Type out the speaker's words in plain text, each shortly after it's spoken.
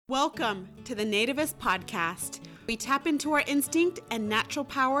Welcome to the Nativist Podcast. We tap into our instinct and natural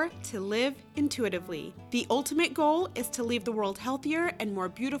power to live intuitively. The ultimate goal is to leave the world healthier and more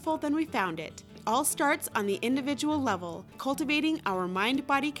beautiful than we found it. It all starts on the individual level, cultivating our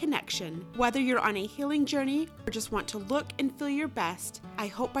mind-body connection. Whether you're on a healing journey or just want to look and feel your best, I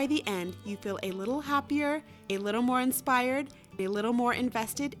hope by the end you feel a little happier, a little more inspired, a little more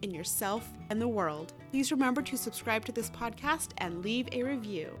invested in yourself and the world. Please remember to subscribe to this podcast and leave a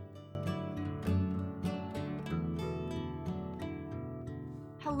review.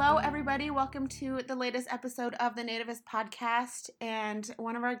 Hello, everybody. Welcome to the latest episode of the Nativist Podcast. And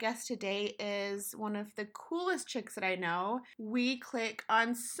one of our guests today is one of the coolest chicks that I know. We click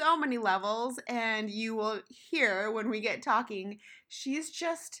on so many levels, and you will hear when we get talking, she's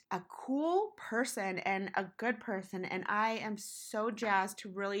just a cool person and a good person. And I am so jazzed to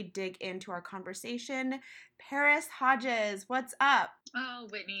really dig into our conversation. Paris Hodges, what's up? Oh,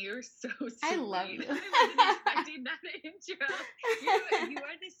 Whitney, you're so sweet. I love you. I wasn't expecting that intro. You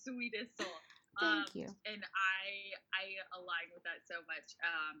are the sweetest soul. Thank you. And I align with that so much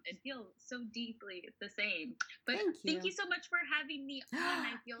and feel so deeply the same. But thank you so much for having me on.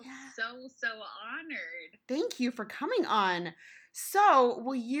 I feel so honored. Thank you for coming on. So,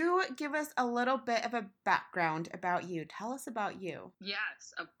 will you give us a little bit of a background about you? Tell us about you.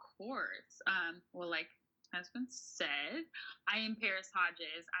 Yes, of course. Well, like husband said, I am Paris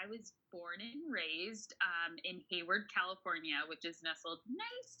Hodges. I was born and raised in Hayward, California, which is nestled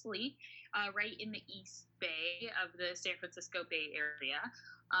nicely right in the East Bay of the San Francisco Bay Area.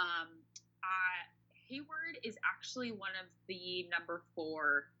 Hayward is actually one of the number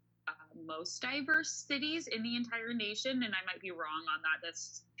 4 most diverse cities in the entire nation, and I might be wrong on that.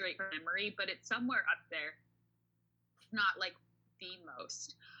 That's straight from memory, but it's somewhere up there, not like the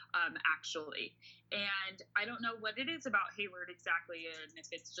most. Actually. And I don't know what it is about Hayward exactly, and if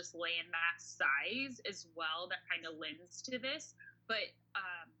it's just land mass size as well that kind of lends to this. But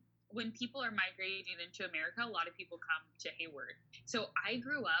when people are migrating into America, a lot of people come to Hayward. So I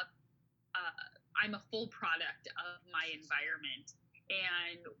grew up, I'm a full product of my environment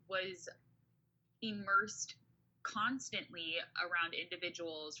and was immersed constantly around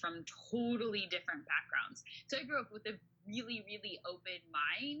individuals from totally different backgrounds. So I grew up with a really open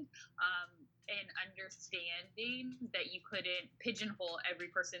mind and understanding that you couldn't pigeonhole every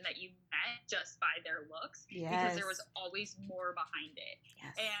person that you met just by their looks, because there was always more behind it.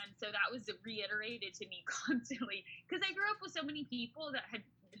 And so that was reiterated to me constantly, because I grew up with so many people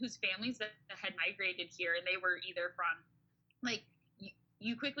whose families that had migrated here, and they were either from, like,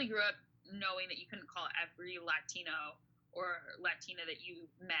 you quickly grew up knowing that you couldn't call every Latino or Latina that you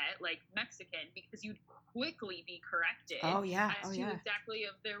met like Mexican, because you'd quickly be corrected as to exactly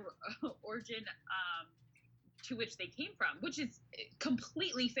of their origin to which they came from, which is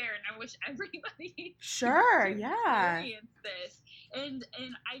completely fair, and I wish everybody experience this. And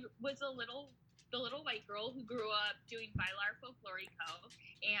I was the little white girl who grew up doing bailar folklorico,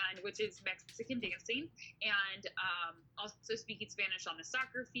 and which is Mexican dancing, and also speaking Spanish on the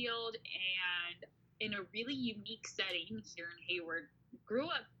soccer field, and in a really unique setting here in Hayward. Grew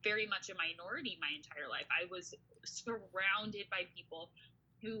up very much a minority my entire life. I was surrounded by people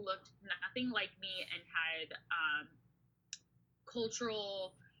who looked nothing like me and had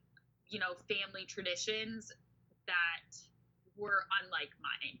cultural, family traditions that were unlike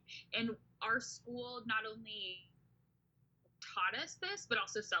mine. And our school not only taught us this, but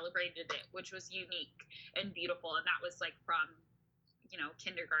also celebrated it, which was unique and beautiful. And that was like from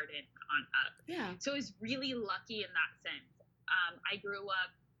kindergarten on up. So I was really lucky in that sense. I grew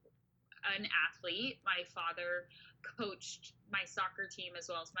up an athlete. My father coached my soccer team as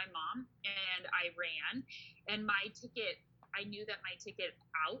well as my mom, and I ran. And I knew that my ticket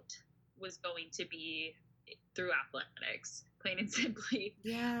out was going to be through athletics, plain and simply.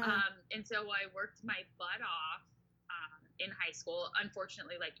 And so I worked my butt off in high school,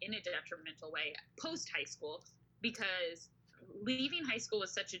 unfortunately, like in a detrimental way, post high school, because leaving high school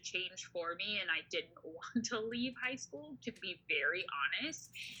was such a change for me, and I didn't want to leave high school, to be very honest.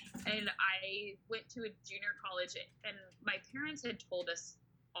 And I went to a junior college, and my parents had told us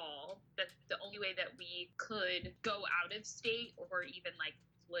all that the only way that we could go out of state or even like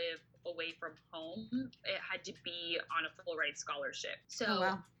live away from home, it had to be on a full ride scholarship. So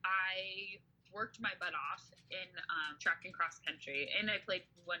I worked my butt off in track and cross country, and I played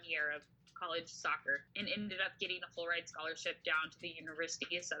 1 year of college soccer and ended up getting a full ride scholarship down to the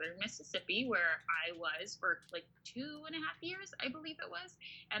University of Southern Mississippi, where I was for like 2.5 years, I believe it was.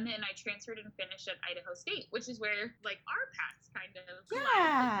 And then I transferred and finished at Idaho State, which is where like our paths kind of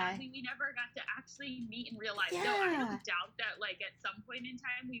collided. Sadly, we never got to actually meet in real life. So I don't doubt that like at some point in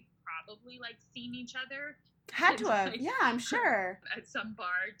time we've probably like seen each other. Had to have. Like, yeah, I'm sure. At some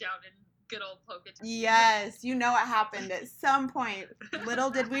bar down in good old Pocatello. Yes, you know what happened at some point. Little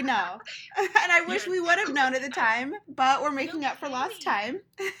did we know. And I wish we would have known at the time, but we're making up for lost time.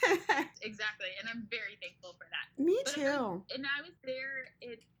 Exactly, and I'm very thankful for that. Me too. And I was there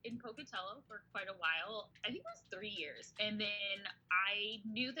in Pocatello for quite a while. I think it was 3 years. And then I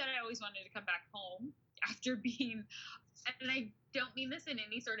knew that I always wanted to come back home after being, and I don't mean this in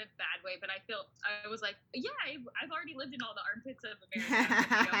any sort of bad way, but I was like, yeah, I've already lived in all the armpits of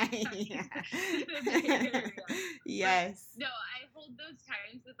America. Yes. But, no, I hold those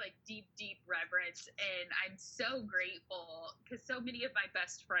times with like deep, deep reverence, and I'm so grateful because so many of my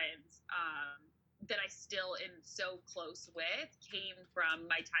best friends that I still am so close with came from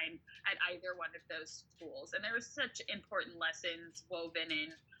my time at either one of those schools, and there were such important lessons woven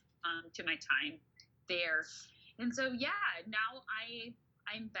in to my time there. And so, yeah, now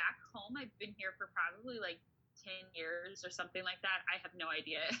I'm back home. I've been here for probably like 10 years or something like that. I have no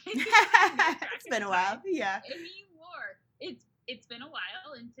idea. It's been a while. Yeah. Anymore. It's been a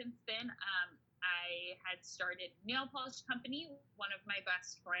while. And since then, I had started nail polish company, one of my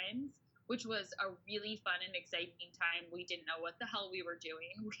best friends, which was a really fun and exciting time. We didn't know what the hell we were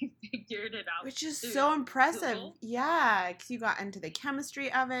doing. We figured it out. Which is so impressive. Yeah, because you got into the chemistry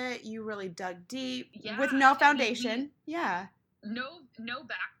of it. You really dug deep with no foundation. No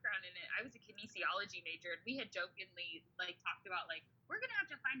background in it. I was a kinesiology major, and we had jokingly like talked about like we're gonna have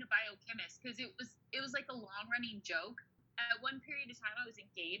to find a biochemist because it was like a long running joke. At one period of time, I was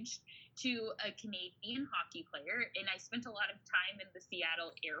engaged to a Canadian hockey player, and I spent a lot of time in the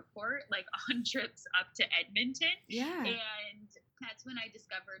Seattle airport, like on trips up to Edmonton. Yeah. And that's when I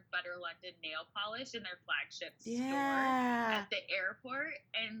discovered Butter London Nail Polish in their flagship store at the airport.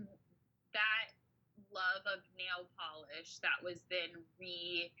 And that love of nail polish that was then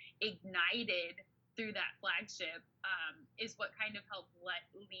reignited through that flagship is what kind of helped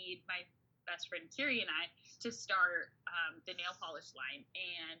lead my best friend Kiri and I to start the nail polish line.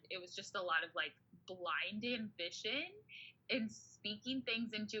 And it was just a lot of like blind ambition and speaking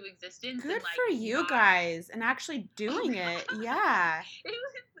things into existence. Good and, like, for you guys and actually doing it. Yeah.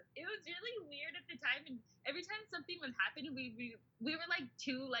 It was really weird at the time, and every time something would happen, we were like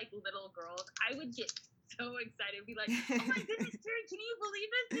two like little girls. I would get so excited, be like, "Oh my goodness, Kiri, can you believe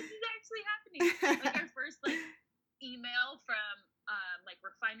this? This is actually happening!" Like our first like email from like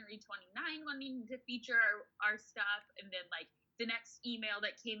Refinery 29 wanting to feature our stuff, and then like the next email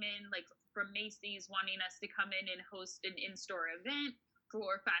that came in like from Macy's wanting us to come in and host an in-store event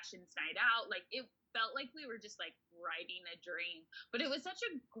for Fashions Night Out. Like it felt like we were just like writing a dream, but it was such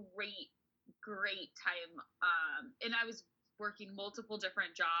a great time. And I was working multiple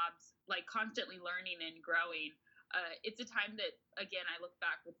different jobs, like constantly learning and growing. It's a time that, again, I look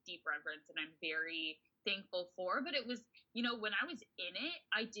back with deep reverence and I'm very thankful for, but it was, you know, when I was in it,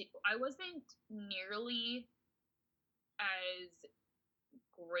 I wasn't nearly as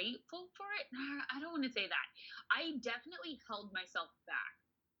grateful for it. I don't want to say that. I definitely held myself back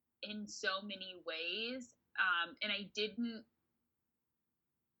in so many ways. And I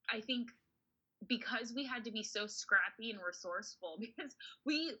think because we had to be so scrappy and resourceful, because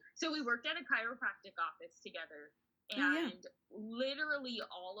we worked at a chiropractic office together, and literally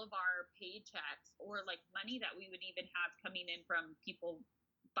all of our paychecks or like money that we would even have coming in from people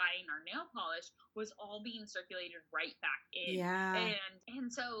buying our nail polish was all being circulated right back in. And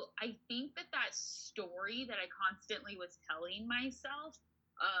so I think that story that I constantly was telling myself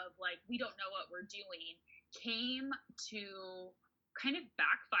of like, we don't know what we're doing, came to kind of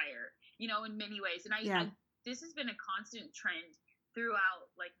backfire, you know, in many ways. And I this has been a constant trend throughout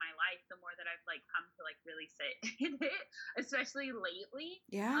like my life, the more that I've like come to like really sit in it, especially lately.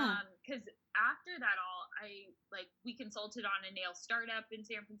 Because after that all, we consulted on a nail startup in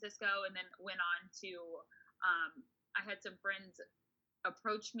San Francisco, and then went on to I had some friends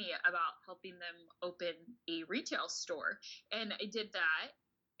approach me about helping them open a retail store, and I did that.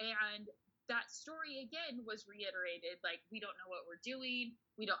 And that story again was reiterated, like, we don't know what we're doing,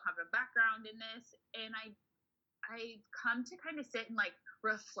 we don't have a background in this. And I come to kind of sit and like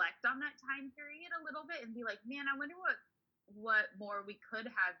reflect on that time period a little bit and be like, man, I wonder what more we could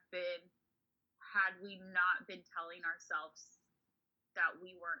have been had we not been telling ourselves that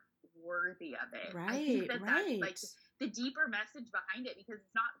we weren't worthy of it. Right, I think that that's right. like the deeper message behind it, because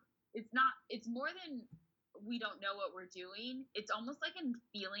it's more than we don't know what we're doing. It's almost like a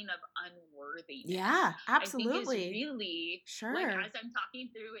feeling of unworthiness. Yeah, I think is absolutely. really like, Sure. as I'm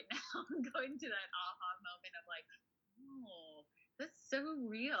talking through it now, I'm going to that aha moment of like, oh, that's so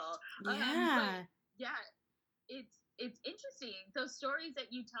real. But Yeah. yeah, it's interesting, those stories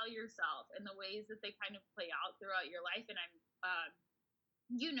that you tell yourself and the ways that they kind of play out throughout your life. And I'm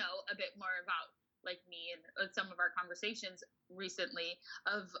a bit more about like me and some of our conversations recently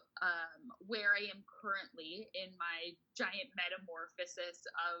of where I am currently in my giant metamorphosis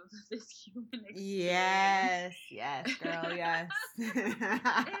of this human experience. Yes, girl, yes.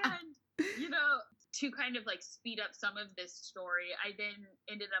 And to kind of like speed up some of this story, I then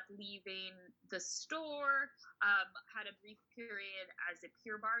ended up leaving the store, had a brief period as a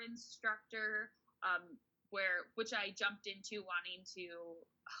Pure Barre instructor, which I jumped into wanting to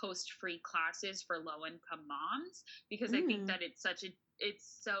host free classes for low income moms, because I think that it's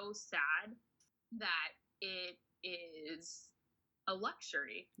so sad that it is a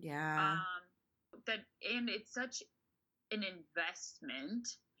luxury. Yeah. And it's such an investment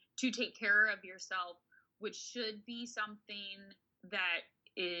to take care of yourself, which should be something that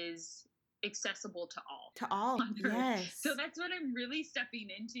is accessible to all. To all, yes. So that's what I'm really stepping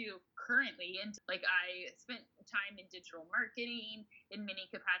into currently. And like, I spent time in digital marketing in many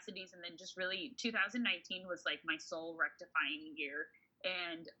capacities, and then just really 2019 was like my soul rectifying year.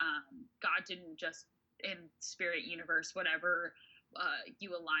 And God didn't just, in spirit, universe, whatever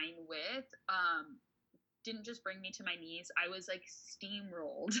you align with, didn't just bring me to my knees. I was like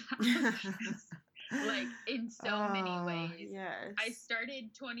steamrolled like in so many ways. Yes. I started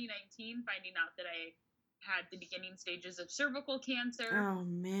 2019 finding out that I had the beginning stages of cervical cancer. Oh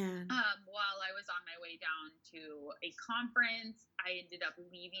man. While I was on my way down to a conference, I ended up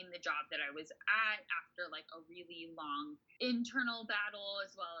leaving the job that I was at after like a really long internal battle,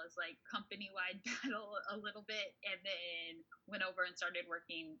 as well as like company-wide battle a little bit, and then went over and started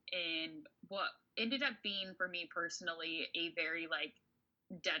working in what ended up being, for me personally, a very like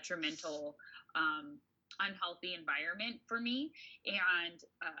detrimental, unhealthy environment for me. And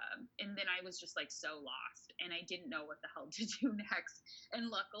then I was just like so lost, and I didn't know what the hell to do next. And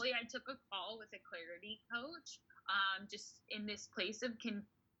luckily I took a call with a clarity coach, just in this place of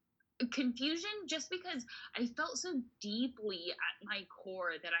confusion, just because I felt so deeply at my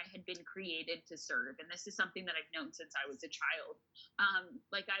core that I had been created to serve. And this is something that I've known since I was a child.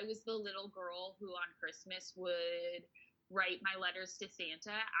 Like, I was the little girl who on Christmas would write my letters to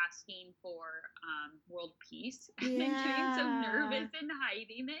Santa asking for world peace, and then getting so nervous and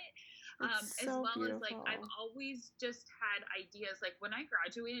hiding it. As well beautiful. As like, I've always just had ideas. Like, when I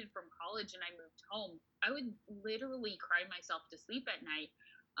graduated from college and I moved home, I would literally cry myself to sleep at night,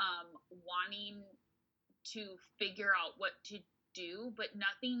 wanting to figure out what to do, but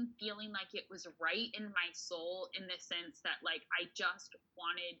nothing feeling like it was right in my soul, in the sense that like I just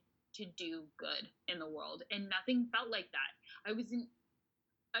wanted to do good in the world, and nothing felt like that.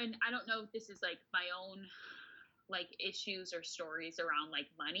 And I don't know if this is like my own like issues or stories around like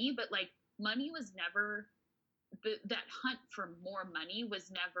money, but like money was never, that hunt for more money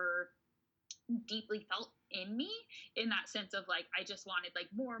was never deeply felt in me, in that sense of like I just wanted like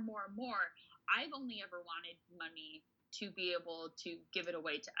more. I've only ever wanted money to be able to give it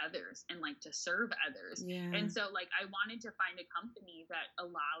away to others and like to serve others. Yeah. And so like I wanted to find a company that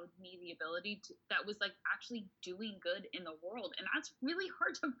allowed me the ability to, that was like actually doing good in the world, and that's really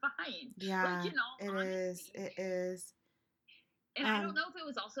hard to find. Yeah, like, honesty. It is. And I don't know if it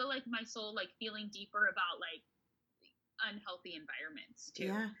was also like my soul like feeling deeper about like unhealthy environments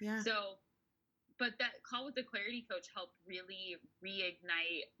too. Yeah. So, but that call with the clarity coach helped really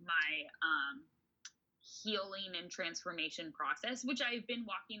reignite my healing and transformation process, which I've been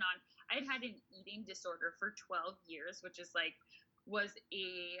walking on. I'd had an eating disorder for 12 years, which is like, was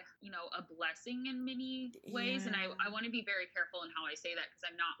a blessing in many ways. And I want to be very careful in how I say that, because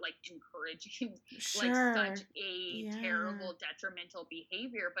I'm not like encouraging like such a terrible, detrimental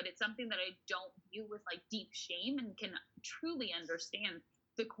behavior, but it's something that I don't view with like deep shame, and can truly understand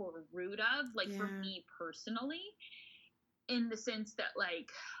the core root of, like, for me personally, in the sense that like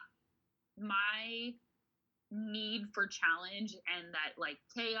my need for challenge and that like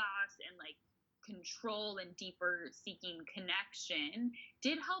chaos and like control and deeper seeking connection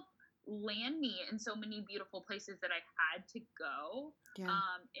did help land me in so many beautiful places that I had to go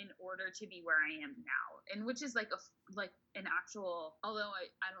in order to be where I am now, and which is like an actual, although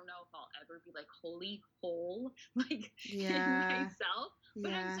I don't know if I'll ever be like wholly whole like in myself,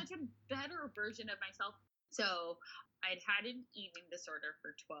 but I'm such a better version of myself So I'd had an eating disorder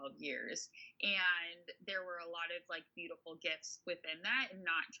for 12 years, and there were a lot of like beautiful gifts within that, and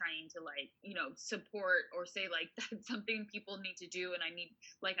not trying to like, support or say like that's something people need to do. And I need,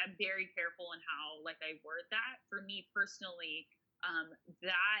 like, I'm very careful in how like I word that. For me personally,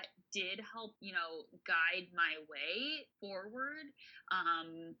 that did help, guide my way forward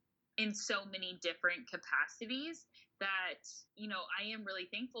in so many different capacities that, I am really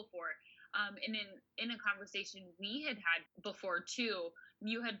thankful for. And in a conversation we had before too,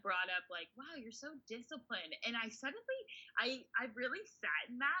 you had brought up like, wow, you're so disciplined. And I suddenly, I really sat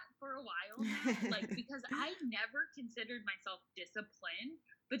in that for a while now, like, because I never considered myself disciplined,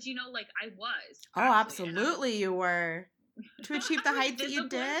 but like I was. Oh, absolutely you were. To achieve the heights that you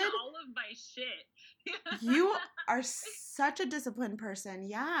did. All of my shit. You are such a disciplined person.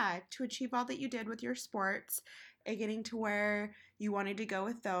 Yeah. To achieve all that you did with your sports and getting to where you wanted to go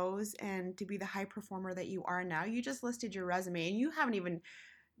with those and to be the high performer that you are now. You just listed your resume and you haven't even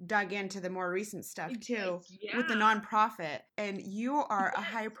dug into the more recent stuff too, with the nonprofit, and you are a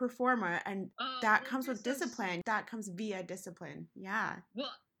high performer, and that comes with discipline. That comes via discipline. Yeah.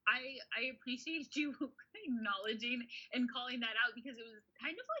 Well, I appreciate you acknowledging and calling that out, because it was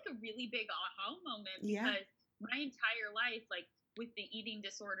kind of like a really big aha moment, because my entire life, like with the eating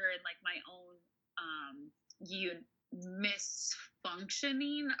disorder and like my own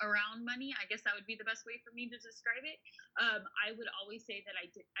misfunctioning around money, I guess that would be the best way for me to describe it. I would always say that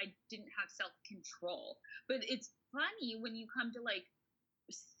I didn't have self-control. But it's funny when you come to like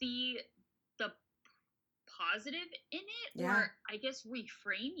see the positive in it, or I guess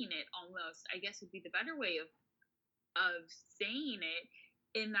reframing it almost, I guess would be the better way of saying it,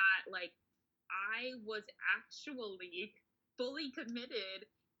 in that like I was actually fully committed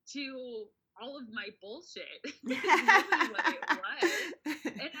to all of my bullshit. Is really what it was.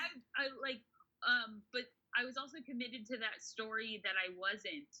 And I like, but I was also committed to that story that I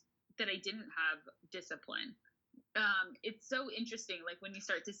didn't have discipline. It's so interesting, like when you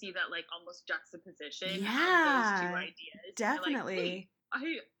start to see that like almost juxtaposition of those two ideas. Definitely. Like,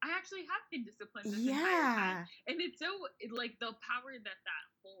 I actually have been disciplined this entire time. And it's so like the power that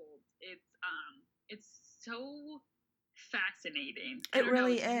holds. It's so fascinating. It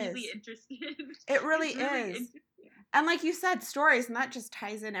really is. Really interesting. It really is. And like you said, stories, and that just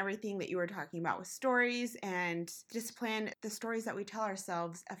ties in everything that you were talking about with stories and discipline. The stories that we tell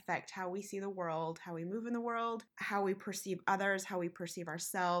ourselves affect how we see the world, how we move in the world, how we perceive others, how we perceive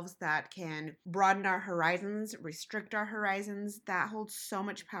ourselves. That can broaden our horizons, restrict our horizons. That holds so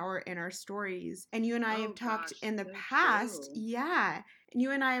much power in our stories. And you and I have talked in the past. True. Yeah. And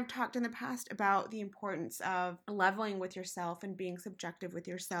you and I have talked in the past about the importance of leveling with yourself and being subjective with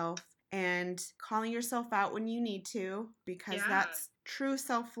yourself and calling yourself out when you need to, because that's true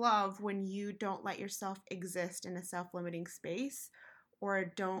self-love, when you don't let yourself exist in a self-limiting space, or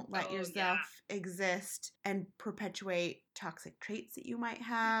don't let yourself exist and perpetuate toxic traits that you might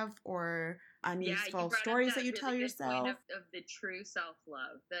have, or unuseful stories that you tell yourself. Point of the true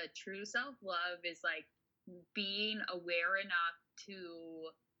self-love. The true self-love is like being aware enough to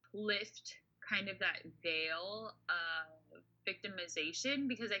lift kind of that veil of victimization,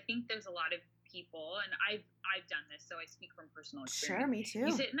 because I think there's a lot of people, and I've done this, so I speak from personal experience. Sure, me too.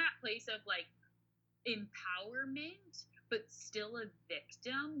 You sit in that place of like empowerment, but still a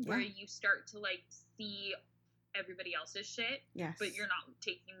victim, where you start to like see everybody else's shit, but you're not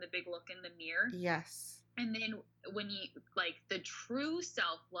taking the big look in the mirror. Yes. And then when you like, the true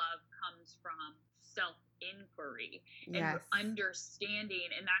self-love comes from self-inquiry and understanding,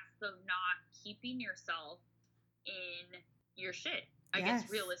 and that's the not keeping yourself in your shit, I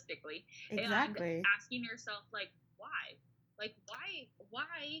guess, realistically. Exactly. And asking yourself, like, why? Like,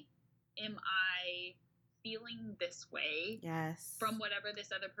 why am I feeling this way from whatever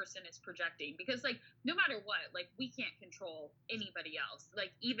this other person is projecting? Because, like, no matter what, like, we can't control anybody else.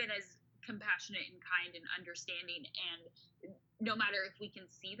 Like, even as compassionate and kind and understanding, and no matter if we can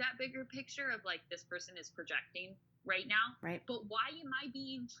see that bigger picture of, like, this person is projecting right now, but why am I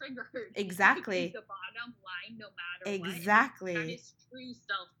being triggered? Exactly. The bottom line, no matter what. Exactly. That is true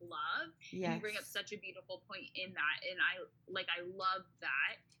self-love. Yes. You bring up such a beautiful point in that, and I love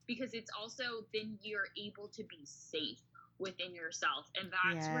that, because it's also, then you're able to be safe within yourself, and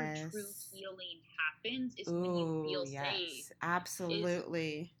that's where true healing happens, is when you feel safe.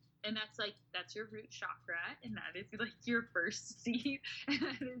 Absolutely. And that's your root chakra, and that is like your first seed. And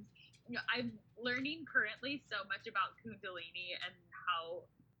that is, I'm learning currently so much about Kundalini, and how,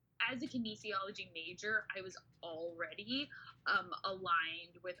 as a kinesiology major, I was already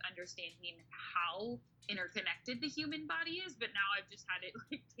aligned with understanding how interconnected the human body is, but now I've just had it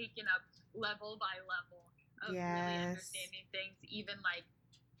like taken up level by level, of really Yes. understanding things, even like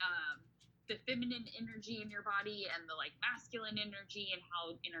the feminine energy in your body and the like masculine energy and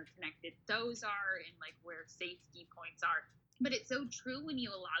how interconnected those are and like where safety points are. But it's so true when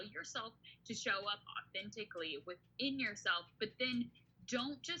you allow yourself to show up authentically within yourself, but then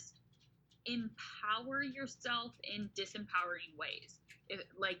don't just empower yourself in disempowering ways.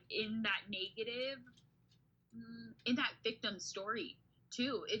 Like in that negative, in that victim story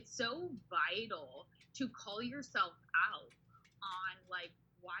too. It's so vital to call yourself out on like,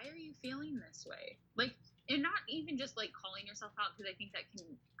 why are you feeling this way? Like, and not even just like calling yourself out, because I think that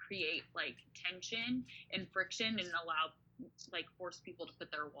can create like tension and friction and allow like force people to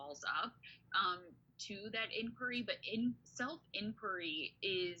put their walls up to that inquiry. But in self inquiry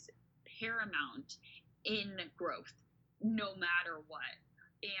is paramount in growth, no matter what.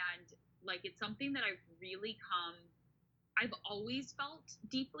 And like, it's something that I've always felt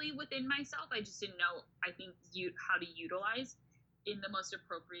deeply within myself. I just didn't know, I think, how to utilize in the most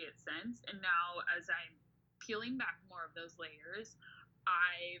appropriate sense. And now, as I'm peeling back more of those layers,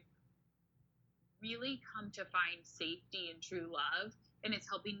 I've really come to find safety in true love. And it's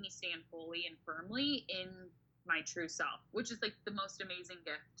helping me stand fully and firmly in my true self, which is like the most amazing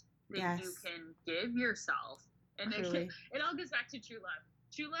gift that you can give yourself. And it all goes back to true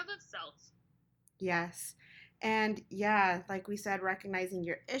love of self. Yes. And yeah, like we said, recognizing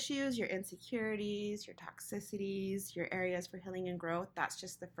your issues, your insecurities, your toxicities, your areas for healing and growth, that's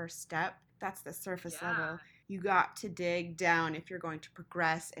just the first step. That's the surface level. You got to dig down if you're going to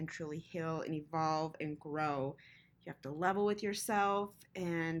progress and truly heal and evolve and grow. You have to level with yourself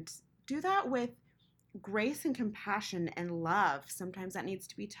and do that with grace and compassion and love. Sometimes that needs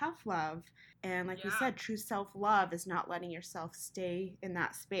to be tough love. And like we said, true self-love is not letting yourself stay in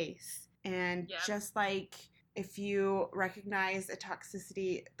that space. And just like if you recognize a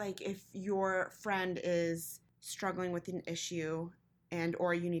toxicity, like if your friend is struggling with an issue and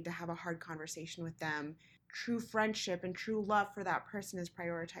or you need to have a hard conversation with them, true friendship and true love for that person is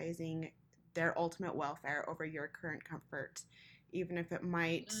prioritizing their ultimate welfare over your current comfort. Even if it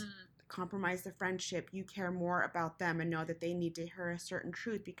might compromise the friendship, you care more about them and know that they need to hear a certain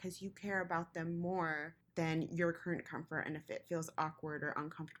truth because you care about them more than your current comfort. And if it feels awkward or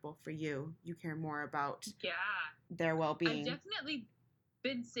uncomfortable for you, you care more about their well-being. I've definitely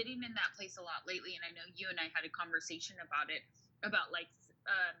been sitting in that place a lot lately, and I know you and I had a conversation about it, about like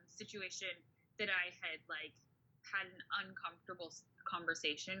situation that I had like had an uncomfortable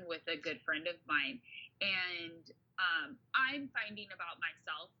conversation with a good friend of mine, and I'm finding about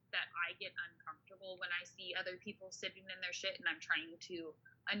myself that I get uncomfortable when I see other people sitting in their shit, and I'm trying to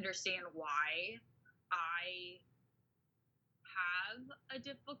understand why I have a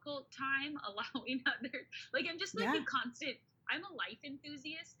difficult time allowing others. Like, I'm just like a constant, I'm a life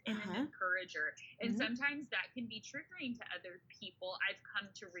enthusiast and an encourager. And sometimes that can be triggering to other people. I've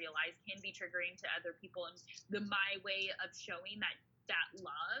come to realize can be triggering to other people. And my way of showing that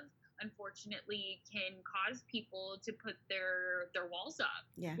love, unfortunately, can cause people to put their walls up,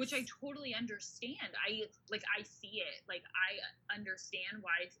 which I totally understand. I see it. Like, I understand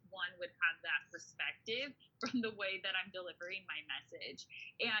why one would have that perspective from the way that I'm delivering my message.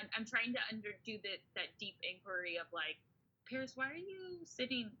 And I'm trying to do that deep inquiry of like, Paris, why are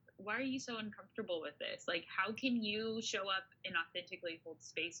you so uncomfortable with this? Like, how can you show up and authentically hold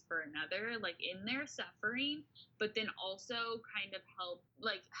space for another, like in their suffering, but then also kind of help,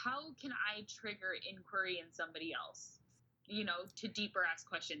 like, how can I trigger inquiry in somebody else, you know, to deeper ask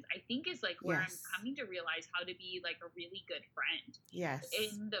questions, I think is like where I'm coming to realize how to be like a really good friend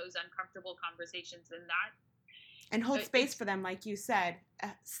in those uncomfortable conversations, and hold space for them, like you said,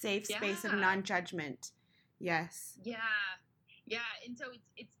 a safe space of non-judgment. And so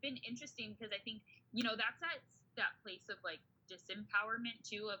it's been interesting because I think, you know, that's that place of like disempowerment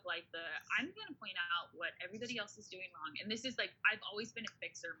too, of like I'm going to point out what everybody else is doing wrong. And this is like, I've always been a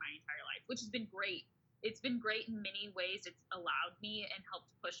fixer my entire life, which has been great. It's been great in many ways. It's allowed me and helped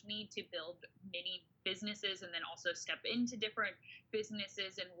push me to build many businesses and then also step into different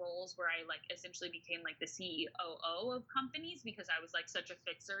businesses and roles where I like essentially became like the COO of companies because I was like such a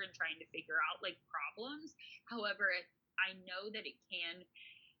fixer and trying to figure out like problems. However, I know that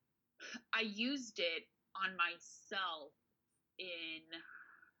I used it on myself in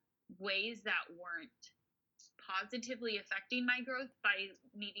ways that weren't positively affecting my growth by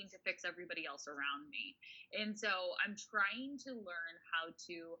needing to fix everybody else around me. And so I'm trying to learn how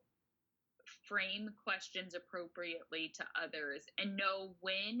to frame questions appropriately to others and know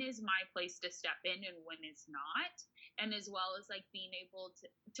when is my place to step in and when it's not. And as well as like being able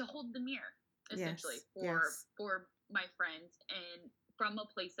to hold the mirror essentially for my friends, and from a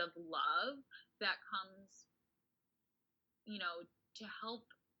place of love that comes to help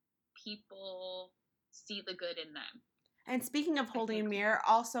people see the good in them. And speaking of holding a mirror,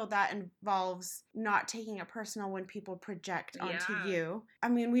 also that involves not taking it personal when people project onto you. I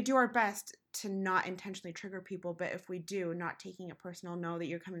mean, we do our best to not intentionally trigger people, but if we do, not taking it personal, know that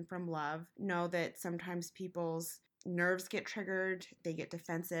you're coming from love. Know that sometimes people's nerves get triggered, they get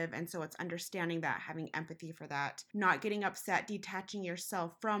defensive, and so it's understanding that, having empathy for that, not getting upset, detaching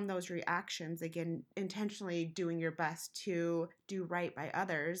yourself from those reactions, again, intentionally doing your best to do right by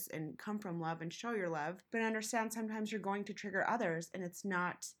others and come from love and show your love, but understand sometimes you're going to trigger others and it's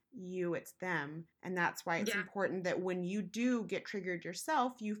not you, it's them. And that's why it's important that when you do get triggered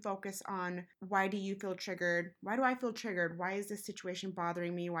yourself, you focus on, why do you feel triggered? Why do I feel triggered? Why is this situation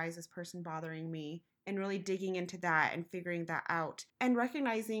bothering me? Why is this person bothering me? And really digging into that and figuring that out and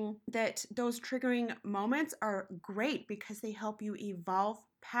recognizing that those triggering moments are great because they help you evolve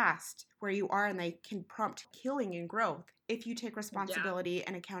past where you are, and they can prompt healing and growth if you take responsibility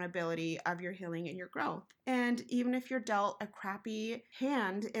and accountability of your healing and your growth. And even if you're dealt a crappy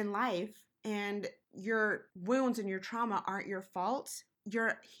hand in life and your wounds and your trauma aren't your fault,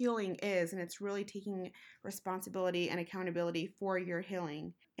 your healing is, and it's really taking responsibility and accountability for your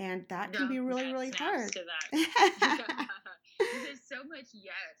healing. And that can be really, really hard. To that. There's so much,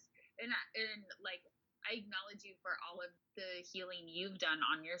 yes. And like, I acknowledge you for all of the healing you've done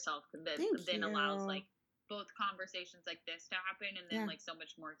on yourself that then allows like both conversations like this to happen, and then like so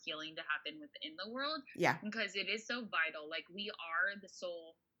much more healing to happen within the world. Yeah. Because it is so vital. Like, we are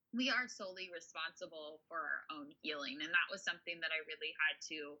solely responsible for our own healing. And that was something that I really had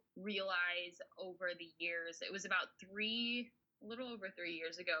to realize over the years. It was about a little over 3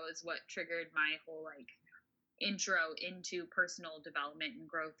 years ago is what triggered my whole like intro into personal development and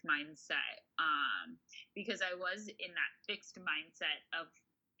growth mindset. Because I was in that fixed mindset of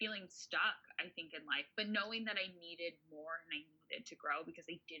feeling stuck, I think, in life, but knowing that I needed more and I needed to grow because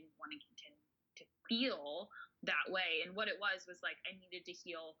I didn't want to continue to feel that way. And what it was like, I needed to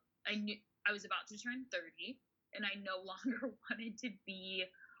heal. I knew I was about to turn 30 and I no longer wanted to be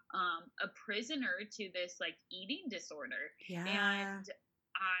a prisoner to this like eating disorder. And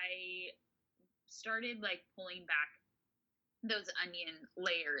I started like pulling back those onion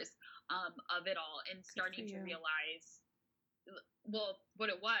layers of it all and starting to realize, well, what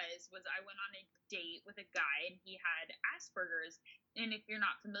it was I went on a date with a guy and he had Asperger's. And if you're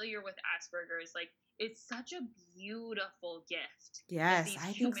not familiar with Asperger's, like, it's such a beautiful gift. Yes,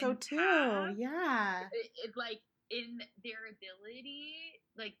 I think so too. Have. Yeah. It like, in their ability,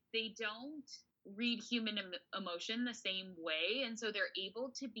 like, they don't read human emotion the same way. And so they're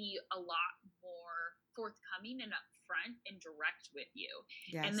able to be a lot more forthcoming and upfront and direct with you.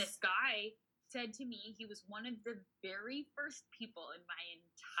 Yes. And this guy said to me, he was one of the very first people in my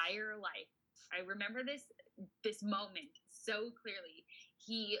entire life. I remember this moment so clearly.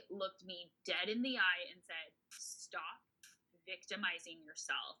 He looked me dead in the eye and said, "Stop victimizing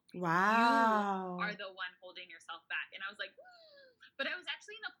yourself. Wow. You are the one holding yourself back." And I was like, but I was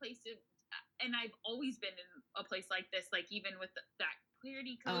actually in a place of, and I've always been in a place like this, like even with that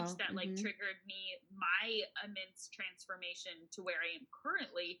clarity coach that like triggered me, my immense transformation to where I am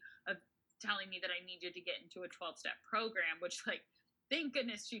currently, of telling me that I needed to get into a 12-step program, which, like, thank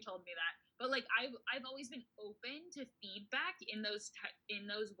goodness she told me that. But like, I've always been open to feedback in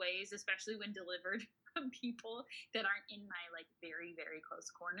those ways, especially when delivered from people that aren't in my like very, very close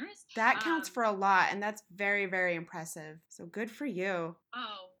corners. That counts for a lot, and that's very, very impressive. So good for you.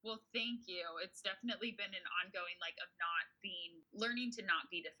 Oh, well, thank you. It's definitely been an ongoing, like, of learning to not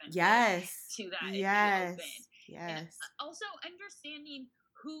be defensive. Yes. To that. Yes. And be open. Yes. And also understanding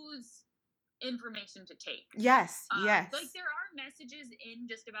whose information to take. Yes. Yes. Like, there are messages in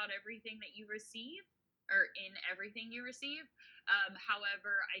just about everything that you receive, or in everything you receive.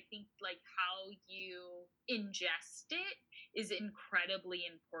 However, I think like how you ingest it is incredibly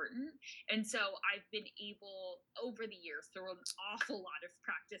important. And so I've been able, over the years, through an awful lot of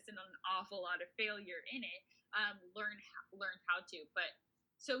practice and an awful lot of failure in it, learn how to. But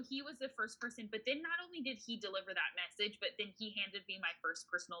so he was the first person, but then not only did he deliver that message, but then he handed me my first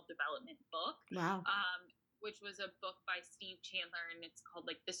personal development book. Wow. Which was a book by Steve Chandler, and it's called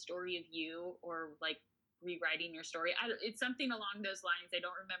like The Story of You, or like Rewriting Your Story. It's something along those lines. I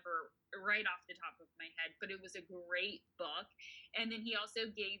don't remember right off the top of my head, but it was a great book. And then he also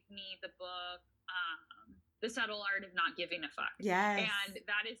gave me the book, The Subtle Art of Not Giving a Fuck. Yes. And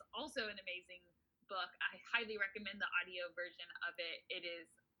that is also an amazing book. I highly recommend the audio version of it. It is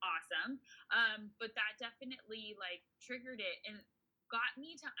awesome. But that definitely like triggered it and got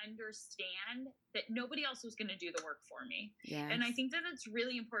me to understand that nobody else was going to do the work for me. Yes. And I think that it's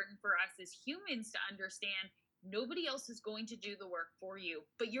really important for us as humans to understand nobody else is going to do the work for you,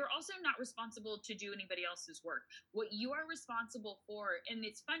 but you're also not responsible to do anybody else's work. What you are responsible for, and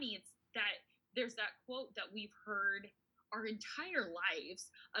it's funny, it's that there's that quote that we've heard our entire lives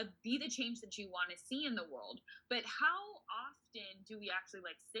of be the change that you want to see in the world. But how often do we actually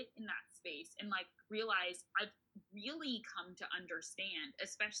like sit in that space and like realize I've really come to understand,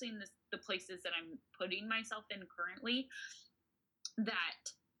 especially in the places that I'm putting myself in currently, that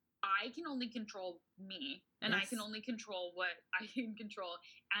I can only control me, and I can only control what I can control.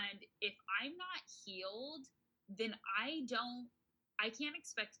 And if I'm not healed, then I can't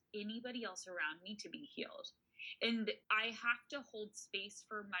expect anybody else around me to be healed. And I have to hold space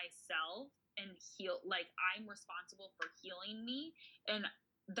for myself and heal. Like, I'm responsible for healing me, and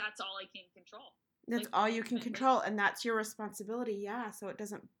that's all I can control. That's all you can control, and that's your responsibility. Yeah, so it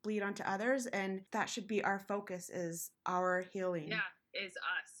doesn't bleed onto others, and that should be our focus, is our healing. Yeah, is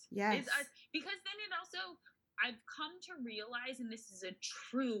us. Yes. Is us. Because then it also, I've come to realize, and this is a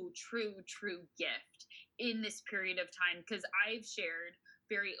true gift in this period of time, because I've shared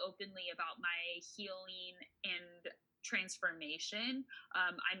very openly about my healing and transformation.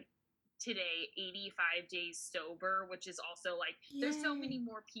 I'm today 85 days sober, which is also like, there's so many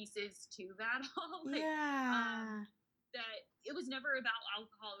more pieces to that all. Like, that it was never about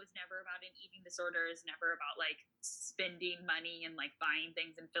alcohol. It was never about an eating disorder. It was never about like spending money and like buying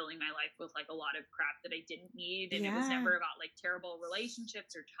things and filling my life with like a lot of crap that I didn't need. And it was never about like terrible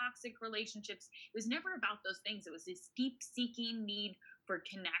relationships or toxic relationships. It was never about those things. It was this deep seeking need for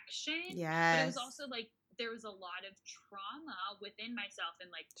connection. But it was also like, there was a lot of trauma within myself.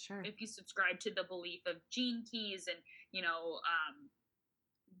 And like, if you subscribe to the belief of gene keys and, you know,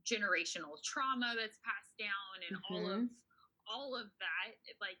 generational trauma that's passed down and all of that,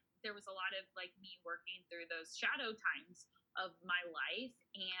 like there was a lot of like me working through those shadow times of my life.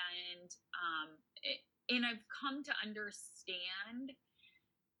 And I've come to understand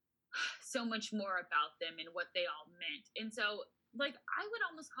so much more about them and what they all meant. And so, like, I would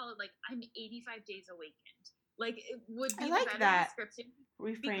almost call it like I'm 85 days awakened. Like, it would be like the better that description.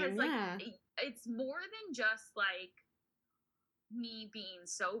 Reframe, because like it's more than just like me being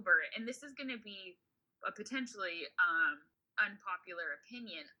sober. And this is going to be a potentially unpopular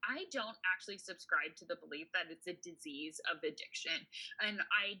opinion. I don't actually subscribe to the belief that it's a disease of addiction, and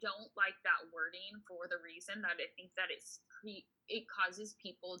I don't like that wording for the reason that I think that it causes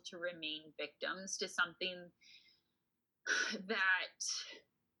people to remain victims to something that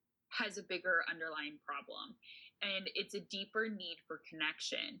has a bigger underlying problem, and it's a deeper need for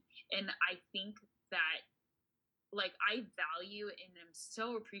connection. And I think that, like, I value and am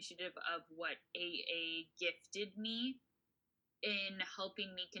so appreciative of what AA gifted me in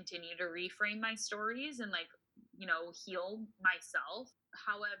helping me continue to reframe my stories and, like, you know, heal myself.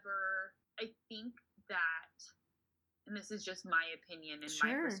 However, I think that, and this is just my opinion and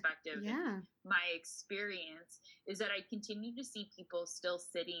my perspective and my experience, is that I continue to see people still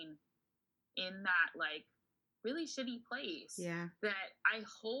sitting in that, like, really shitty place. That I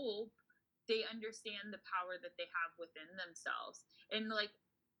hope they understand the power that they have within themselves. And, like,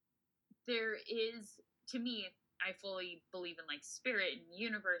 there is, to me, I fully believe in, like, spirit and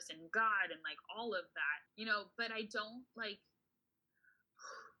universe and God and, like, all of that, you know, but I don't, like,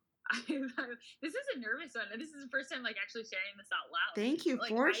 this is a nervous one. This is the first time, like, actually sharing this out loud. Thank you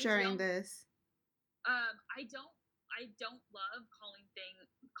for sharing this. I don't love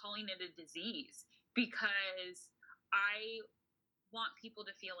calling it a disease, because I want people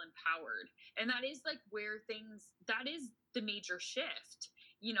to feel empowered. And that is, like, that is the major shift,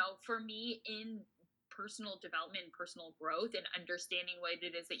 you know, for me in personal development and personal growth and understanding what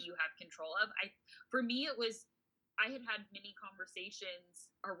it is that you have control of. For me, it was, I had many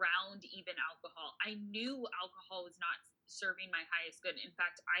conversations around even alcohol. I knew alcohol was not serving my highest good. In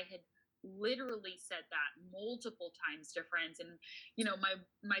fact, I had literally said that multiple times to friends. And, you know,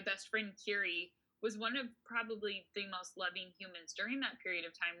 my best friend, Kiri, was one of probably the most loving humans during that period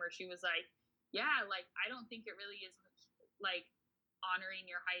of time, where she was like, yeah, like, I don't think it really is, like,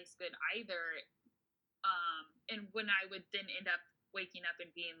 honoring your highest good either. And when I would then end up waking up and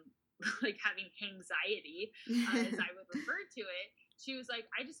being, like, having anxiety, as I would refer to it, she was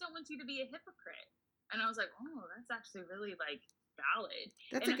like, I just don't want you to be a hypocrite. And I was like, oh, that's actually really, like, valid.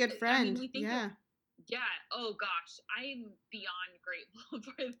 That's a good friend. I mean, oh gosh, I'm beyond grateful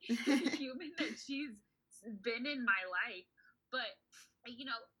for the human that she's been in my life. But, you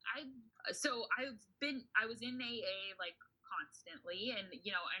know, I was in AA, like, constantly, and,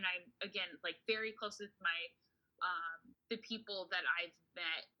 you know, and I'm, again, like, very close with my the people that I've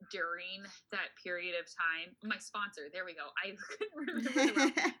met during that period of time. My sponsor, there we go. I couldn't remember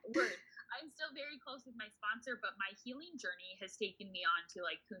the word. I'm still very close with my sponsor, taken me on to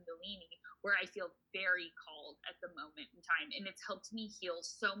like Kundalini, where I feel very called at the moment in time. And it's helped me heal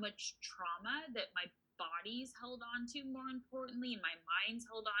so much trauma that my body's held on to, more importantly, and my mind's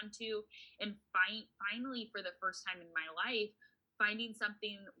held on to. And finally, for the first time in my life, finding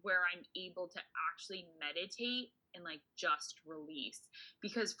something where I'm able to actually meditate and like just release.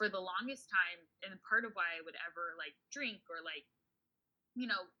 Because for the longest time, and part of why I would ever like drink or like, you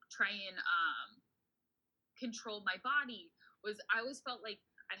know, try and control my body was I always felt like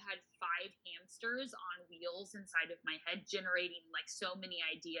I had 5 hamsters on wheels inside of my head, generating like so many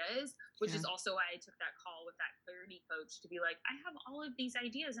ideas, which is also why I took that call with that clarity coach to be like, I have all of these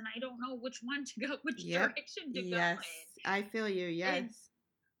ideas and I don't know which one to go, which direction to go in. I feel you. Yes.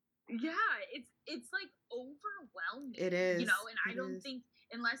 And yeah, it's like overwhelming. It is. You know, and I don't think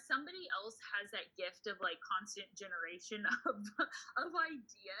unless somebody else has that gift of like constant generation of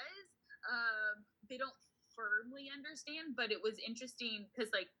ideas, they don't firmly understand. But it was interesting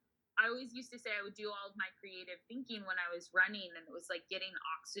because like I always used to say I would do all of my creative thinking when I was running, and it was like getting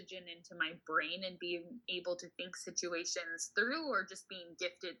oxygen into my brain and being able to think situations through, or just being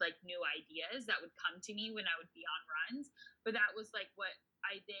gifted like new ideas that would come to me when I would be on runs. But that was like what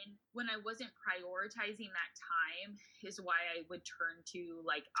I then, when I wasn't prioritizing that time, is why I would turn to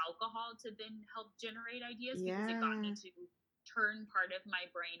like alcohol to then help generate ideas, because it got me to turn part of my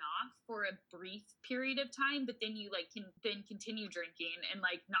brain off for a brief period of time, but then you like can then continue drinking and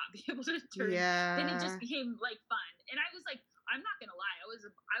like not be able to turn. Then it just became like fun, and I was like, I'm not gonna lie,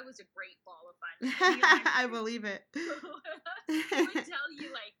 I was a great ball of fun. I believe it. I would tell you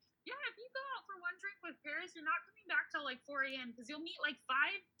like, yeah, if you go out for one drink with Paris, you're not coming back till like 4 a.m. because you'll meet like 5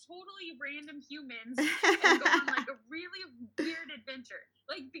 totally random humans and go on like a really weird adventure.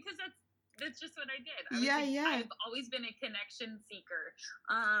 Like, because that's just what I did. I've always been a connection seeker.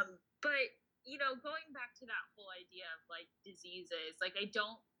 But, you know, going back to that whole idea of like diseases, like I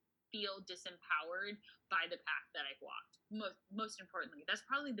don't feel disempowered by the path that I've walked. Most importantly, that's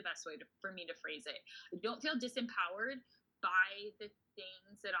probably the best way for me to phrase it. I don't feel disempowered by the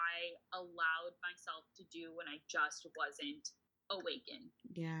things that I allowed myself to do when I just wasn't awakened.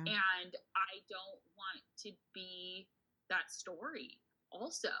 Yeah. And I don't want to be that story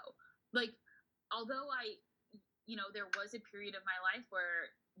also. Like, although you know, there was a period of my life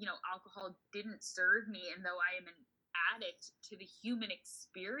where, you know, alcohol didn't serve me, and though I am an addict to the human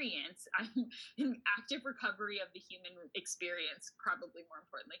experience, I'm in active recovery of the human experience, probably more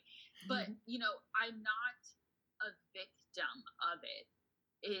importantly. But, you know, I'm not a victim of it.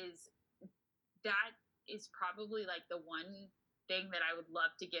 That is probably like the one thing that I would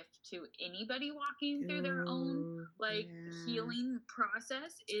love to gift to anybody walking through their own like healing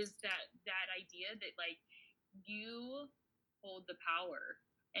process, is that idea that like you hold the power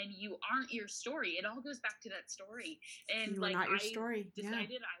and you aren't your story. It all goes back to that story. And you like not your I story.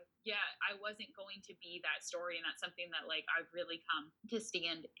 decided I wasn't going to be that story, and that's something that like I've really come to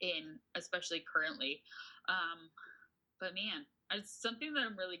stand in, especially currently. But man, it's something that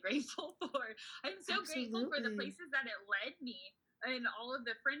I'm really grateful for. I'm so grateful for the places that it led me, and all of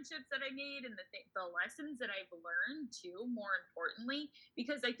the friendships that I made, and the lessons that I've learned too, more importantly,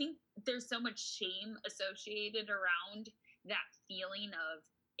 because I think there's so much shame associated around that feeling of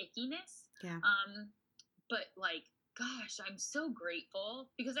ickiness. Yeah. But like, gosh, I'm so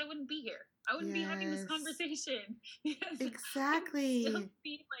grateful, because I wouldn't be here. I wouldn't be having this conversation. Exactly. I would still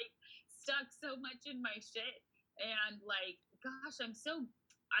be like stuck so much in my shit. And like, gosh, it's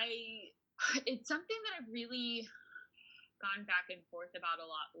something that I've really gone back and forth about a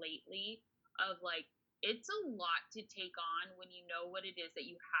lot lately, of like, it's a lot to take on when you know what it is that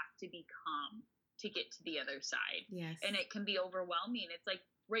you have to become to get to the other side. Yes. And it can be overwhelming. It's like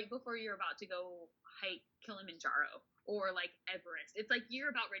right before you're about to go hike Kilimanjaro or like Everest. It's like you're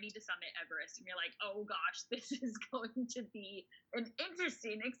about ready to summit Everest and you're like, oh gosh, this is going to be an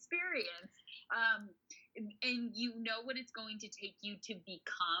interesting experience. And you know what it's going to take you to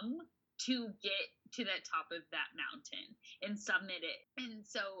become to get to the top of that mountain and summit it. And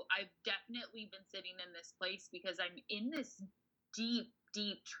so I've definitely been sitting in this place because I'm in this deep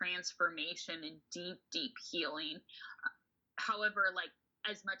transformation and deep healing. However, like,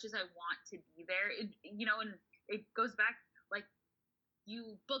 as much as I want to be there, you know, and it goes back, like,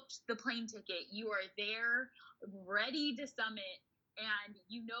 you booked the plane ticket, you are there ready to summit, and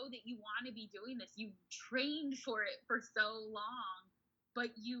you know that you want to be doing this. You trained for it for so long,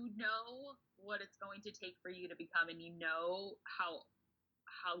 but you know what it's going to take for you to become, and you know how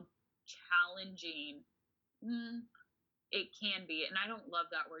challenging, It can be. And I don't love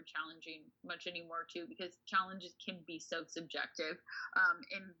that word challenging much anymore too, because challenges can be so subjective,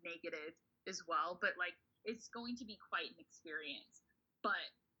 and negative as well. But like, it's going to be quite an experience, but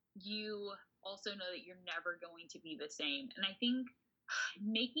you also know that you're never going to be the same. And I think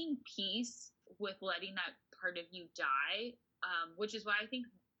making peace with letting that part of you die, which is why I think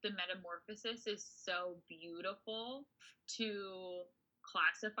the metamorphosis is so beautiful to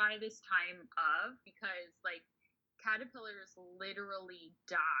classify this time of, because like caterpillars literally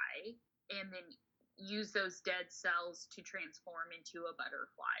die and then use those dead cells to transform into a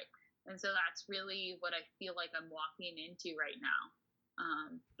butterfly. And so that's really what I feel like I'm walking into right now.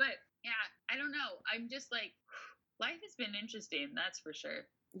 But yeah, I don't know. I'm just like, life has been interesting, that's for sure.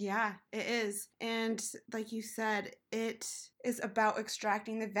 Yeah, it is. And like you said, it is about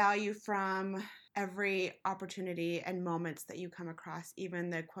extracting the value from every opportunity and moments that you come across, even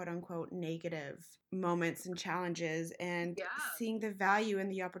the quote unquote negative moments and challenges, and seeing the value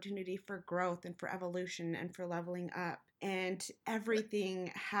and the opportunity for growth and for evolution and for leveling up. And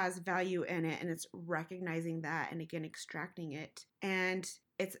everything has value in it, and it's recognizing that and again extracting it. And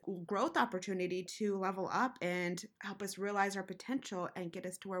it's growth opportunity to level up and help us realize our potential and get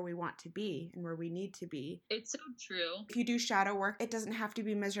us to where we want to be and where we need to be. It's so true. If you do shadow work, it doesn't have to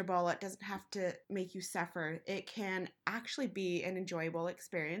be miserable. It doesn't have to make you suffer. It can actually be an enjoyable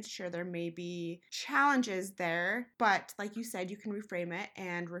experience. Sure, there may be challenges there, but like you said, you can reframe it,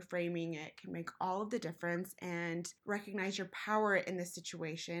 and reframing it can make all of the difference. And recognize your power in this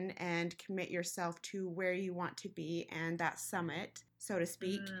situation and commit yourself to where you want to be and that summit, so to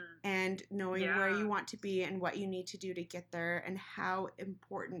speak, and knowing where you want to be and what you need to do to get there and how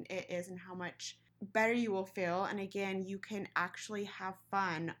important it is and how much better you will feel. And again, you can actually have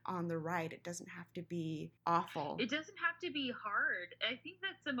fun on the ride. It doesn't have to be awful. It doesn't have to be hard. I think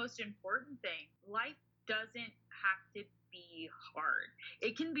that's the most important thing. Life doesn't have to be hard.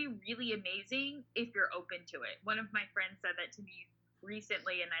 It can be really amazing if you're open to it. One of my friends said that to me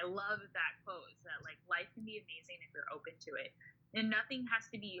recently, and I love that quote, that like life can be amazing if you're open to it. And nothing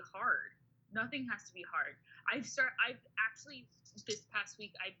has to be hard. Nothing has to be hard. I've actually, this past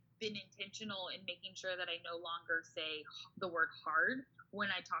week, I've been intentional in making sure that I no longer say the word hard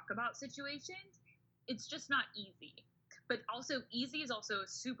when I talk about situations. It's just not easy. But also, easy is also a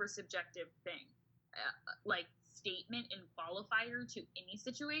super subjective thing, like statement and qualifier to any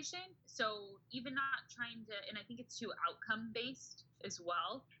situation. So even not trying to, and I think it's too outcome based as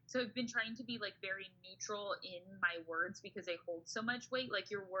well. So I've been trying to be like very neutral in my words because they hold so much weight. Like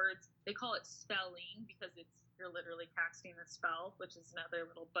your words, they call it spelling because you're literally casting a spell, which is another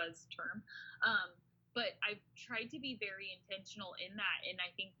little buzz term. But I've tried to be very intentional in that. And I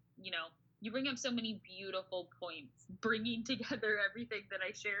think, you bring up so many beautiful points, bringing together everything that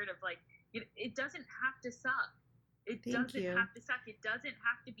I shared of like, it doesn't have to suck. It doesn't have to suck. It doesn't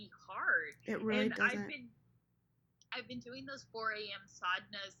have to be hard. It really doesn't. I've been doing those 4 a.m.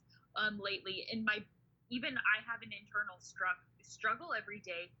 sadhanas lately, and I have an internal struggle every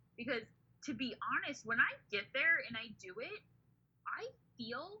day, because to be honest, when I get there and I do it, I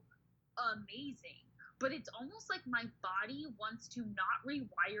feel amazing. But it's almost like my body wants to not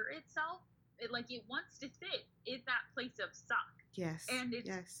rewire itself. It wants to sit in that place of suck. Yes. And it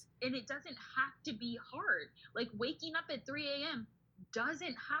doesn't have to be hard. Like waking up at 3 a.m.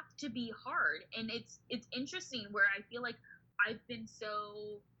 doesn't have to be hard. And it's interesting where I feel like I've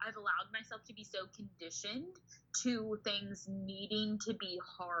allowed myself to be so conditioned to things needing to be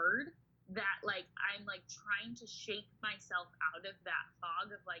hard that like I'm like trying to shake myself out of that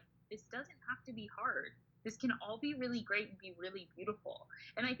fog of like, this doesn't have to be hard. This can all be really great and be really beautiful.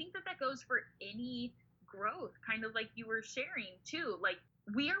 And I think that goes for any growth, kind of like you were sharing too. Like,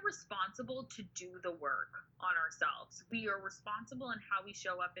 we are responsible to do the work on ourselves. We are responsible in how we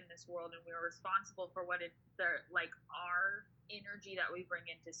show up in this world, and we are responsible for what our energy that we bring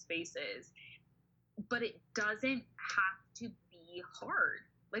into spaces. But it doesn't have to be hard.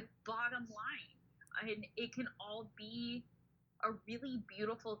 Like, bottom line, and it can all be a really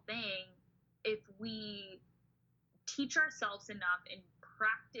beautiful thing if we teach ourselves enough and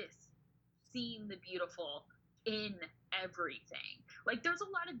practice seeing the beautiful in everything. Like, there's a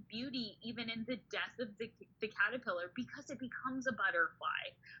lot of beauty even in the death of the caterpillar, because it becomes a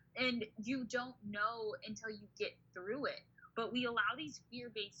butterfly, and you don't know until you get through it. But we allow these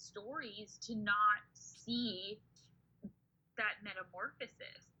fear-based stories to not see that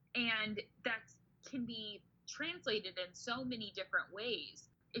metamorphosis, and that can be translated in so many different ways.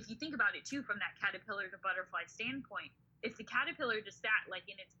 If you think about it too, from that caterpillar to butterfly standpoint, if the caterpillar just sat like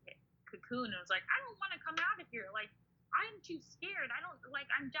in its cocoon and was like, I don't want to come out of here, like, I'm too scared.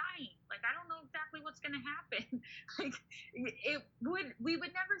 I'm dying. Like, I don't know exactly what's going to happen. Like, we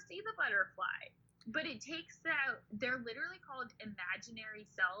would never see the butterfly. But it takes that, they're literally called imaginary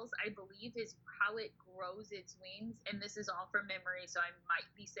cells, I believe, is how it grows its wings. And this is all from memory, so I might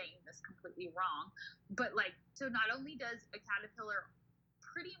be saying this completely wrong. But, like, so not only does a caterpillar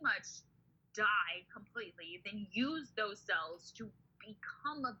pretty much die completely, then use those cells to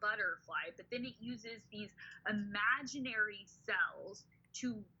become a butterfly, but then it uses these imaginary cells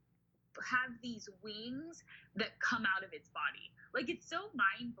to have these wings that come out of its body. Like, it's so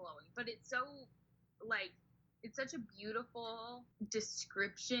mind-blowing, but it's so, like, it's such a beautiful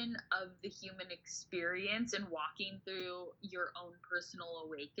description of the human experience and walking through your own personal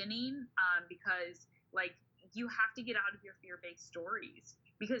awakening, because, like, you have to get out of your fear-based stories,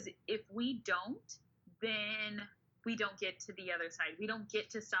 because if we don't, then we don't get to the other side. We don't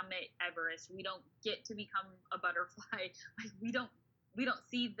get to summit Everest. We don't get to become a butterfly. Like, we don't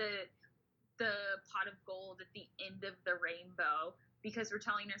see the pot of gold at the end of the rainbow, because we're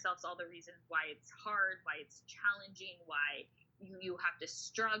telling ourselves all the reasons why it's hard, why it's challenging, why you have to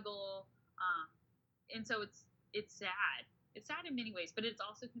struggle. And so it's sad. It's sad in many ways, but it's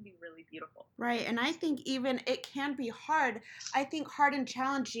also can be really beautiful. Right. And I think even it can be hard. I think hard and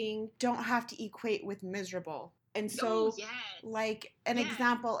challenging don't have to equate with miserable. And so, yes. like, an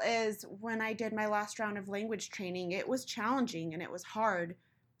example is when I did my last round of language training, it was challenging and it was hard,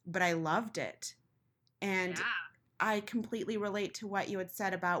 but I loved it. And I completely relate to what you had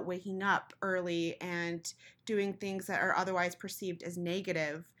said about waking up early and doing things that are otherwise perceived as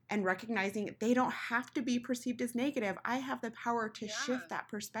negative, and recognizing they don't have to be perceived as negative. I have the power to shift that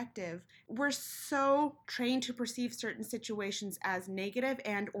perspective. We're so trained to perceive certain situations as negative,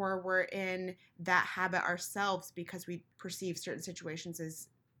 and or we're in that habit ourselves because we perceive certain situations as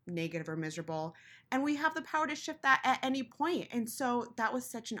negative or miserable, and we have the power to shift that at any point. And so that was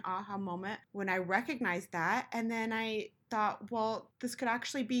such an aha moment when I recognized that, and then I thought, well, this could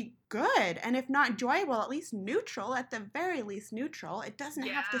actually be good, and if not enjoyable, at least neutral. At the very least neutral. It doesn't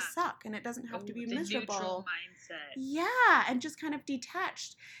have to suck, and it doesn't have to be miserable. Neutral mindset. Yeah, and just kind of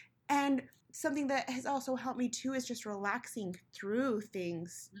detached. And something that has also helped me too is just relaxing through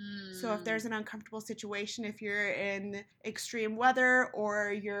things. So if there's an uncomfortable situation, if you're in extreme weather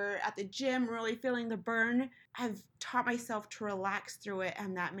or you're at the gym really feeling the burn, I've taught myself to relax through it,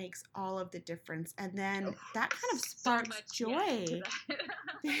 and that makes all of the difference. And then that kind of sparks joy.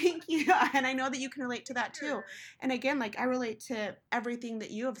 Thank you. And I know that you can relate to that too. And again, like, I relate to everything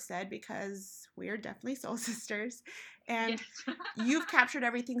that you have said because we are definitely soul sisters. And you've captured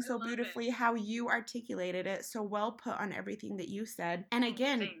everything so beautifully, how you articulated it so well put on everything that you said. And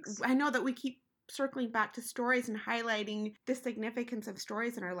again, I know that we keep circling back to stories and highlighting the significance of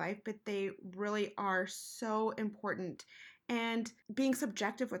stories in our life, but they really are so important. And being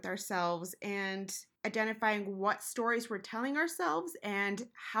subjective with ourselves and identifying what stories we're telling ourselves and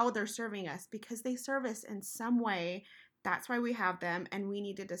how they're serving us, because they serve us in some way. That's why we have them, and we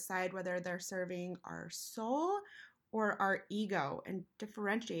need to decide whether they're serving our soul or our ego and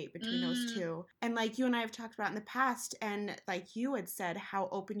differentiate between those two. And like you and I have talked about in the past, and like you had said, how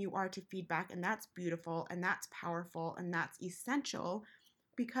open you are to feedback, and that's beautiful and that's powerful and that's essential,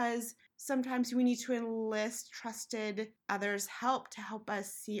 because sometimes we need to enlist trusted others' help to help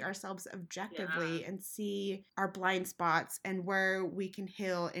us see ourselves objectively and see our blind spots and where we can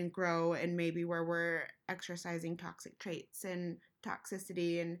heal and grow, and maybe where we're exercising toxic traits and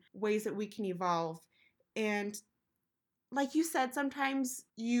toxicity and ways that we can evolve. And like you said, sometimes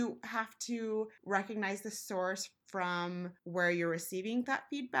you have to recognize the source from where you're receiving that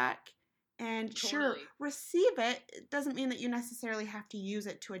feedback. And sure, receive it. It doesn't mean that you necessarily have to use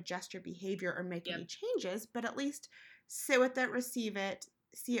it to adjust your behavior or make any changes, but at least sit with it, receive it,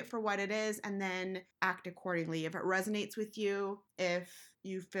 see it for what it is, and then act accordingly. If it resonates with you, if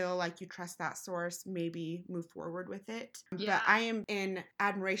you feel like you trust that source, maybe move forward with it. But I am in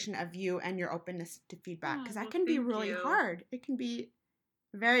admiration of you and your openness to feedback, because that can be really hard. It can be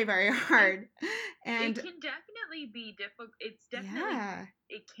very, very hard. And it can definitely be difficult. It's definitely,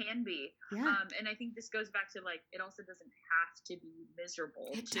 it can be. And I think this goes back to, like, it also doesn't have to be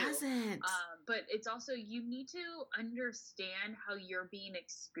miserable. It doesn't. But it's also, you need to understand how you're being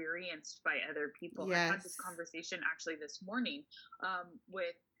experienced by other people. I had this conversation actually this morning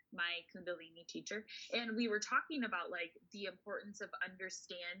with my Kundalini teacher, and we were talking about, like, the importance of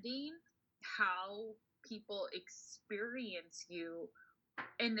understanding how people experience you.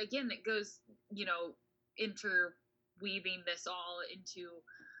 And again, it goes, interweaving this all into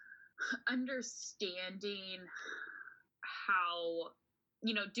understanding how,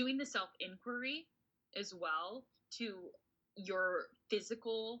 doing the self-inquiry as well, to your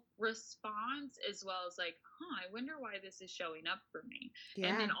physical response, as well as like, I wonder why this is showing up for me.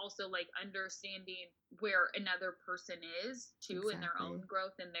 And then also like understanding where another person is too, in their own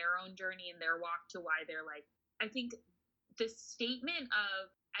growth and their own journey and their walk, to why they're like, I think the statement of,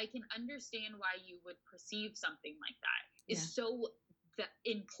 I can understand why you would perceive something like that is so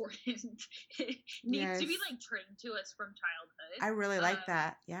important. It needs to be like trained to us from childhood. I really like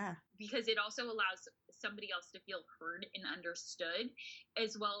that. Yeah. Because it also allows somebody else to feel heard and understood,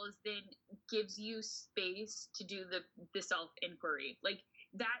 as well as then gives you space to do the self-inquiry. Like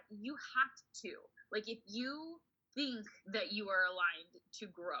that, you have to. Like if you think that you are aligned to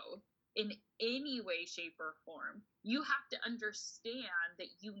growth in any way, shape, or form, you have to understand that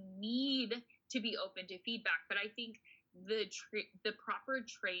you need to be open to feedback. But I think the proper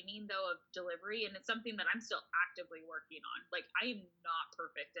training though of delivery, and it's something that I'm still actively working on, like I am not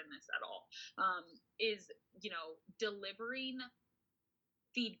perfect in this at all, is, you know, delivering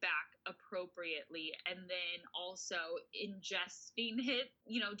feedback appropriately, and then also ingesting it,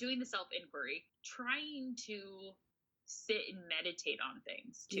 you know, doing the self-inquiry, trying to sit and meditate on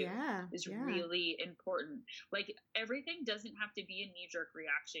things too is really important. Like everything doesn't have to be a knee-jerk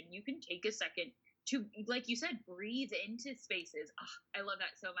reaction. You can take a second to, like you said, breathe into spaces. I love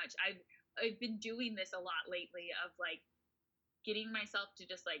that so much. I've been doing this a lot lately, of like getting myself to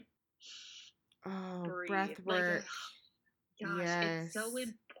just like breathe. Breath work. Like, it's so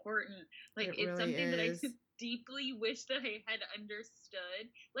important. Like it's really something that I deeply wish that I had understood.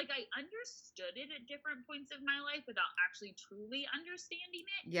 Like I understood it at different points of my life without actually truly understanding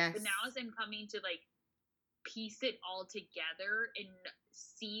it. Yes. But now as I'm coming to like piece it all together and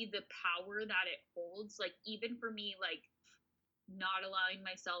see the power that it holds, like even for me, like not allowing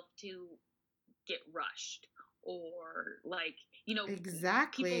myself to get rushed, or like, you know,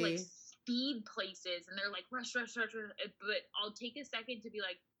 people like speed places and they're like rush, but I'll take a second to be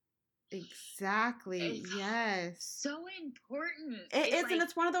like, yes, so important. It is, like, and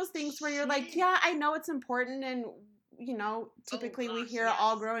it's one of those things where you're like, yeah, I know it's important, and you know, typically we hear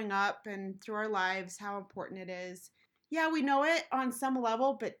all growing up and through our lives how important it is. Yeah, we know it on some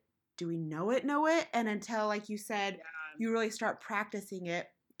level, but do we know it? And until, like you said, you really start practicing it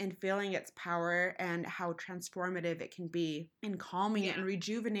and feeling its power and how transformative it can be, and calming and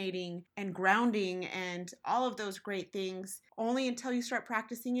rejuvenating and grounding and all of those great things. Only until you start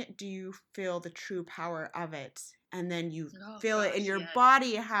practicing it do you feel the true power of it. And then you feel it in your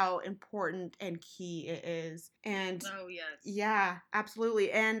body, how important and key it is. And yeah,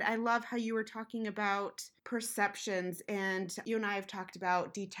 absolutely. And I love how you were talking about perceptions, and you and I have talked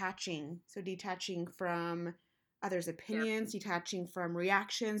about detaching. So detaching from others' opinions, detaching from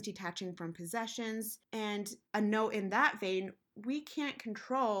reactions, detaching from possessions. And a note in that vein, we can't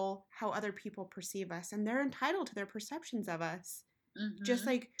control how other people perceive us, and they're entitled to their perceptions of us. Mm-hmm. Just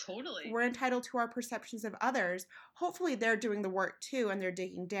like we're entitled to our perceptions of others. Hopefully they're doing the work too, and they're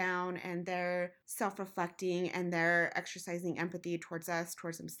digging down and they're self-reflecting and they're exercising empathy towards us,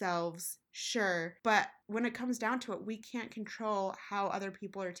 towards themselves. Sure. But when it comes down to it, we can't control how other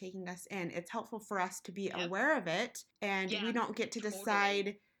people are taking us in. It's helpful for us to be aware of it, and we don't get to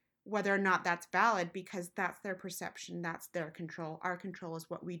decide whether or not that's valid, because that's their perception, that's their control. Our control is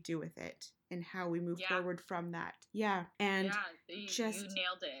what we do with it and how we move forward from that. Yeah. And you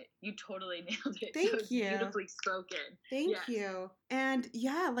nailed it. You totally nailed it. Thank you. Beautifully spoken. Thank you. And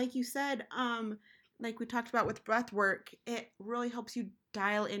like you said, like we talked about with breath work, it really helps you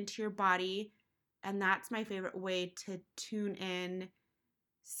dial into your body. And that's my favorite way to tune in,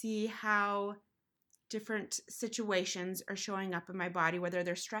 see how different situations are showing up in my body, whether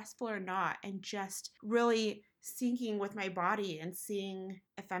they're stressful or not, and just really syncing with my body and seeing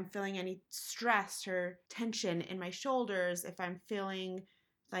if I'm feeling any stress or tension in my shoulders, if I'm feeling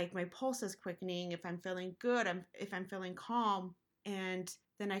like my pulse is quickening, if I'm feeling good, if I'm feeling calm, and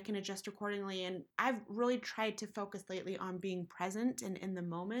then I can adjust accordingly. And I've really tried to focus lately on being present and in the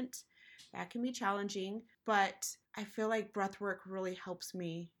moment. That can be challenging, but I feel like breath work really helps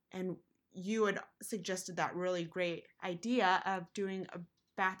me. And you had suggested that really great idea of doing a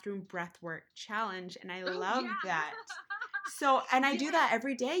bathroom breath work challenge, and I love that. So, and I do that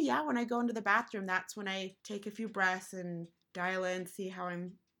every day. Yeah, when I go into the bathroom, that's when I take a few breaths and dial in, see how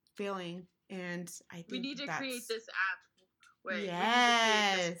I'm feeling. And I think we need to create this app.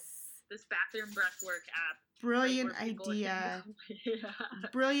 This bathroom breath work app. Brilliant idea.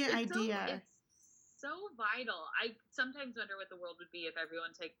 Brilliant idea. It's so vital. I sometimes wonder what the world would be if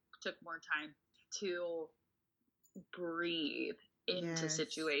everyone took more time to breathe into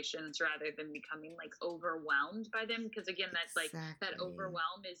situations rather than becoming like overwhelmed by them. Because again, that's like that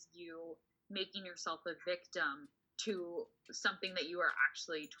overwhelm is you making yourself a victim to something that you are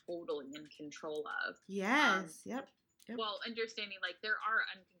actually totally in control of. Yes. Yep. While understanding, like, there are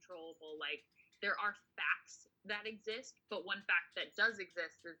uncontrollable, like, there are facts that exist, but one fact that does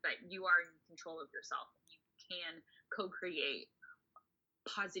exist is that you are in control of yourself. You can co-create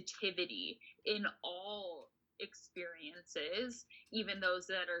positivity in all experiences, even those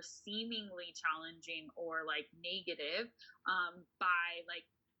that are seemingly challenging or like negative, by like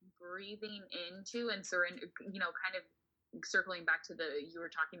breathing into and surrender, kind of circling back to you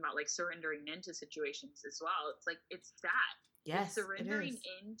were talking about like surrendering into situations as well. It's like, it's that. Yes, it's surrendering it is.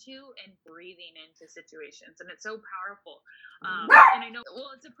 into and breathing into situations. And it's so powerful. And I know,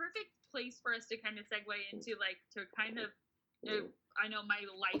 well, it's a perfect place for us to kind of segue into like, to kind of, I know my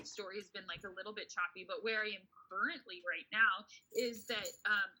life story has been like a little bit choppy, but where I am currently right now is that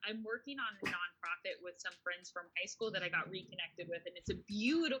I'm working on a nonprofit with some friends from high school that I got reconnected with. And it's a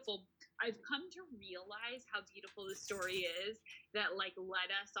beautiful, I've come to realize how beautiful the story is that like led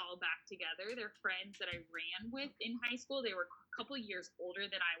us all back together. They're friends that I ran with in high school. They were a couple of years older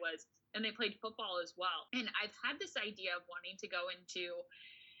than I was, and they played football as well. And I've had this idea of wanting to go into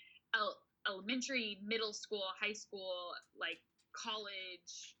elementary, middle school, high school, like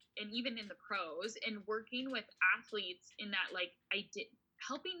college, and even in the pros, and working with athletes in that, like,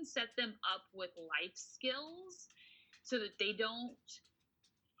 helping set them up with life skills so that they don't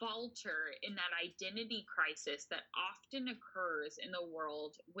falter in that identity crisis that often occurs in the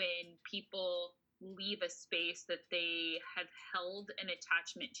world when people leave a space that they have held an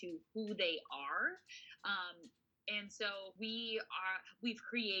attachment to who they are. And so we've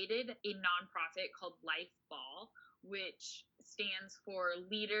created a nonprofit called Life Ball, which stands for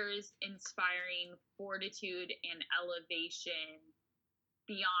Leaders Inspiring Fortitude and Elevation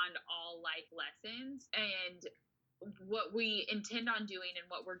Beyond All Life Lessons. And what we intend on doing and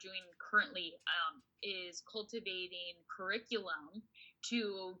what we're doing currently is cultivating curriculum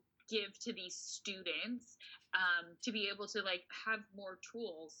to give to these students to be able to like have more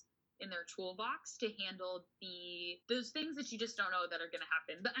tools in their toolbox to handle those things that you just don't know that are going to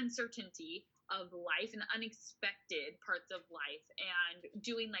happen, the uncertainty of life and unexpected parts of life, and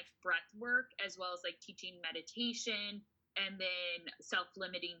doing like breath work as well as like teaching meditation and then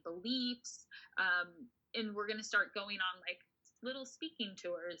self-limiting beliefs. And we're going to start going on like little speaking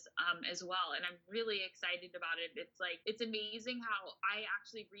tours as well. And I'm really excited about it. It's amazing how I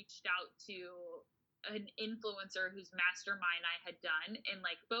actually reached out to an influencer whose mastermind I had done and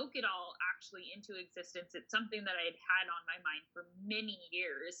like spoke it all actually into existence. It's something that I had had on my mind for many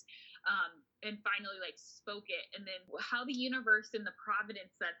years, and finally like spoke it. And then how the universe and the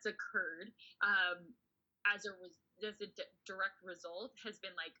providence that's occurred as a direct result has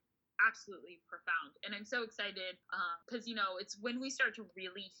been like absolutely profound. And I'm so excited because it's when we start to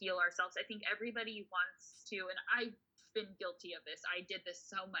really heal ourselves. I think everybody wants to, and I've been guilty of this, I did this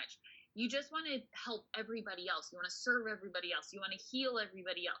so much. You just want to help everybody else. You want to serve everybody else. You want to heal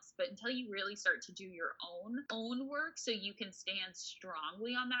everybody else. But until you really start to do your own work so you can stand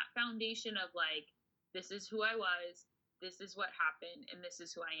strongly on that foundation of like, this is who I was, this is what happened, and this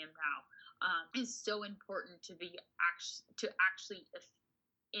is who I am now, is so important to actually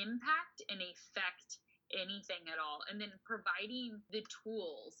impact and affect anything at all. And then providing the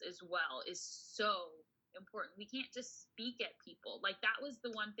tools as well is so important. We can't just speak at people. Like that was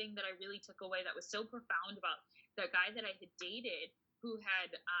the one thing that I really took away that was so profound about that guy that I had dated who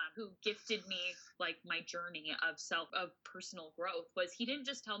gifted me like my journey of personal growth, was he didn't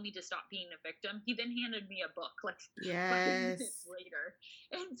just tell me to stop being a victim. He then handed me a book like 5 minutes later.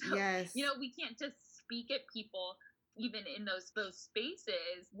 And so, we can't just speak at people even in those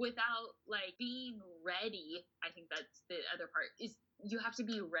spaces without like being ready. I think that's the other part, is you have to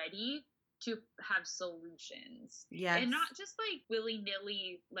be ready to have solutions. Yes. And not just like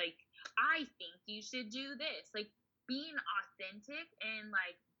willy-nilly, like, I think you should do this. Like being authentic and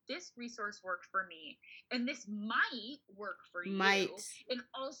like, this resource worked for me and this might work for you. And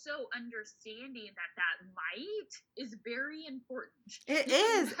also understanding that might is very important. It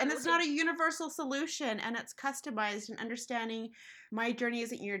is. And it's not a universal solution, and it's customized, and understanding my journey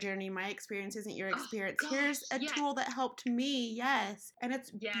isn't your journey. My experience isn't your experience. Here's a tool that helped me. Yes. And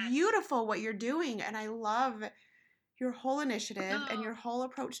it's beautiful what you're doing. And I love your whole initiative and your whole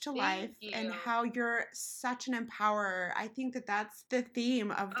approach to life and how you're such an empowerer. I think that that's the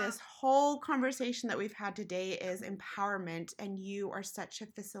theme of this whole conversation that we've had today is empowerment, and you are such a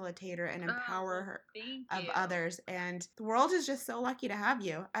facilitator and empowerer of others, and the world is just so lucky to have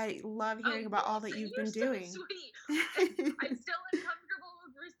you. I love hearing about all that you've been doing. So sweet. I'm still uncomfortable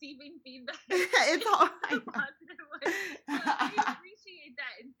with receiving feedback. It's all right. I appreciate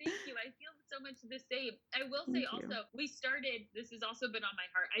that, and thank you. I feel so much the same. I will say also, So we started, this has also been on my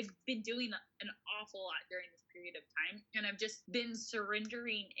heart. I've been doing an awful lot during this period of time, and I've just been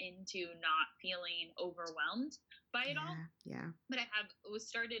surrendering into not feeling overwhelmed by it all. Yeah. But was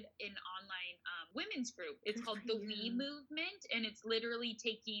started an online women's group. It's called the We Movement, and it's literally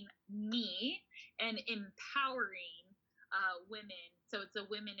taking me and empowering women. So it's a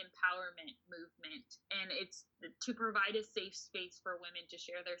women empowerment movement, and it's to provide a safe space for women to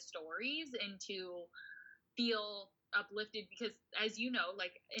share their stories and to feel uplifted, because as you know,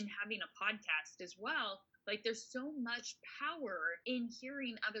 like in having a podcast as well, like there's so much power in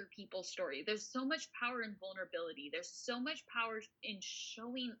hearing other people's story. There's so much power in vulnerability. There's so much power in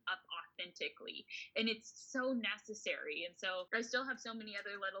showing up authentically, and it's so necessary. And so I still have so many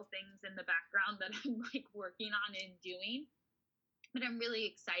other little things in the background that I'm like working on and doing, but I'm really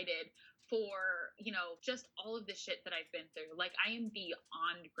excited for, you know, just all of the shit that I've been through. Like, I am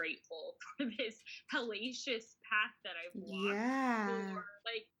beyond grateful for this hellacious path that I've walked. For,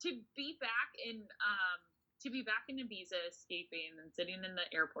 like, to be back in Ibiza, escaping and sitting in the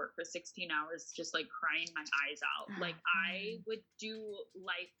airport for 16 hours, just like crying my eyes out. Like, I would do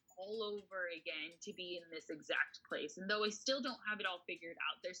life all over again to be in this exact place. And though I still don't have it all figured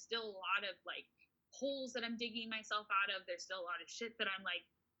out, there's still a lot of like holes that I'm digging myself out of. There's still a lot of shit that I'm like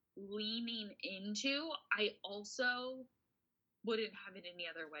leaning into. I also wouldn't have it any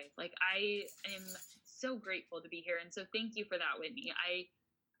other way. Like, I am so grateful to be here. And so thank you for that, Whitney. I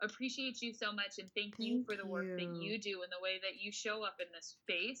appreciate you so much, and thank you for the work that you do and the way that you show up in this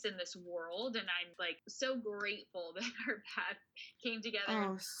space, in this world. And I'm like so grateful that our path came together.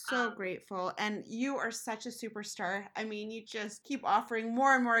 Oh, so grateful. And you are such a superstar. I mean, you just keep offering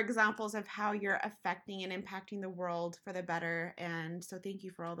more and more examples of how you're affecting and impacting the world for the better. And so thank you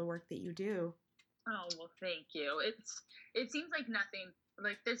for all the work that you do. Oh, well, thank you. It seems like nothing.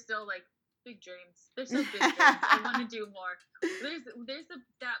 Like, there's still like big dreams. There's so big dreams. I want to do more. There's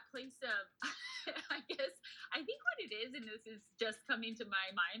that place of, I guess, I think what it is, and this is just coming to my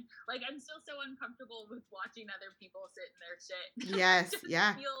mind, like, I'm still so uncomfortable with watching other people sit in their shit. Yes.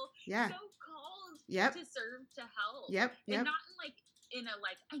 I feel so called to serve, to help. And not in like, in a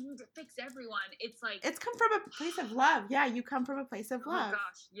like, I need to fix everyone. It's like, it's come from a place of love. Yeah, you come from a place of love. Oh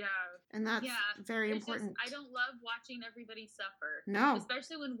gosh, yeah. And that's very important. I don't love watching everybody suffer. No.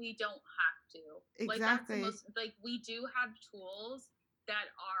 Especially when we don't have to. Exactly. Like, that's the most, like, we do have tools that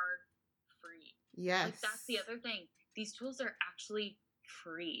are free. Yes. Like, that's the other thing. These tools are actually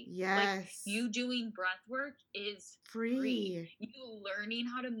free. Yes. Like, you doing breath work is free. You learning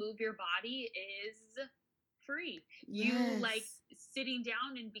how to move your body is free. You like sitting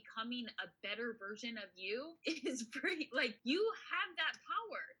down and becoming a better version of you is free. Like, you have that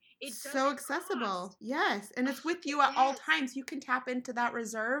power. It's so accessible. Yes. And it's with you at all times. You can tap into that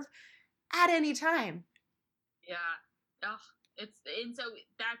reserve at any time. Yeah. Oh, and so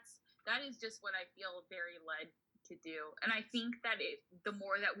that is just what I feel very led to do. And I think that the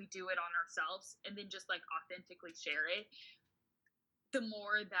more that we do it on ourselves and then just like authentically share it, the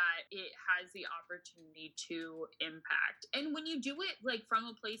more that it has the opportunity to impact. And when you do it like from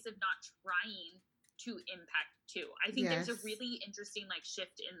a place of not trying to impact too, I think there's a really interesting like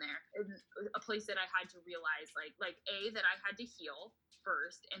shift in there, and a place that I had to realize like that I had to heal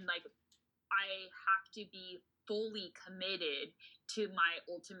first, and like I have to be fully committed to my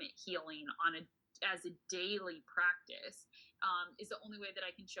ultimate healing as a daily practice. Is the only way that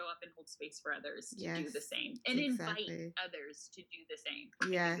I can show up and hold space for others to do the same, and invite others to do the same.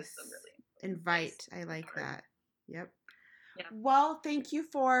 Yes. Really invite. I like that. Yep. Yeah. Well, thank you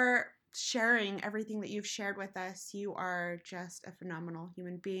for sharing everything that you've shared with us. You are just a phenomenal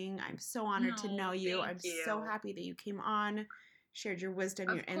human being. I'm so honored to know you. I'm so happy that you came on, shared your wisdom,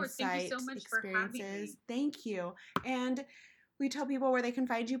 your insights, experiences. Thank you. And will you tell people where they can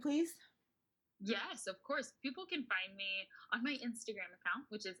find you, please? Yes, of course. People can find me on my Instagram account,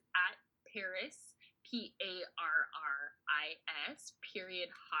 which is at Paris, Parris,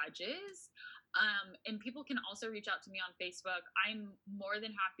 Hodges. And people can also reach out to me on Facebook. I'm more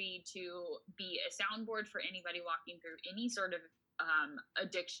than happy to be a soundboard for anybody walking through any sort of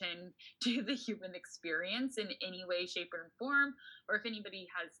addiction to the human experience in any way, shape, or form. Or if anybody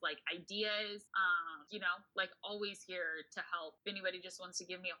has like ideas, like always here to help. If anybody just wants to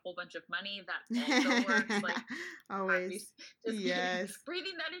give me a whole bunch of money, that also works. Like always, yes.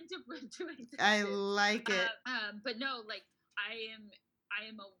 Breathing that into existence. I like it. But no, like I am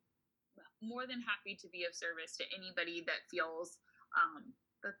more than happy to be of service to anybody that feels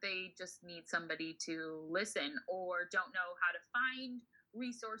that they just need somebody to listen or don't know how to find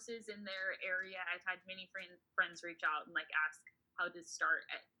resources in their area. I've had many friends reach out and like ask how to start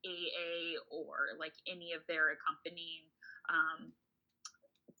at AA or like any of their accompanying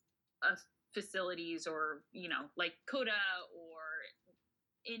facilities, or, you know, like CODA or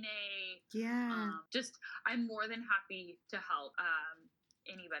NA. Yeah. Just, I'm more than happy to help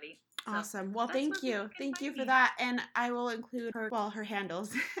anybody. So Awesome. Well, that's thank where people you. can Thank find you for me. that. And I will include her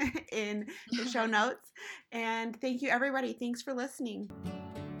handles in the show notes. And thank you, everybody. Thanks for listening.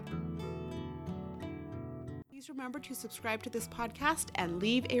 Please remember to subscribe to this podcast and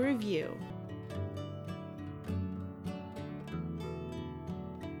leave a review.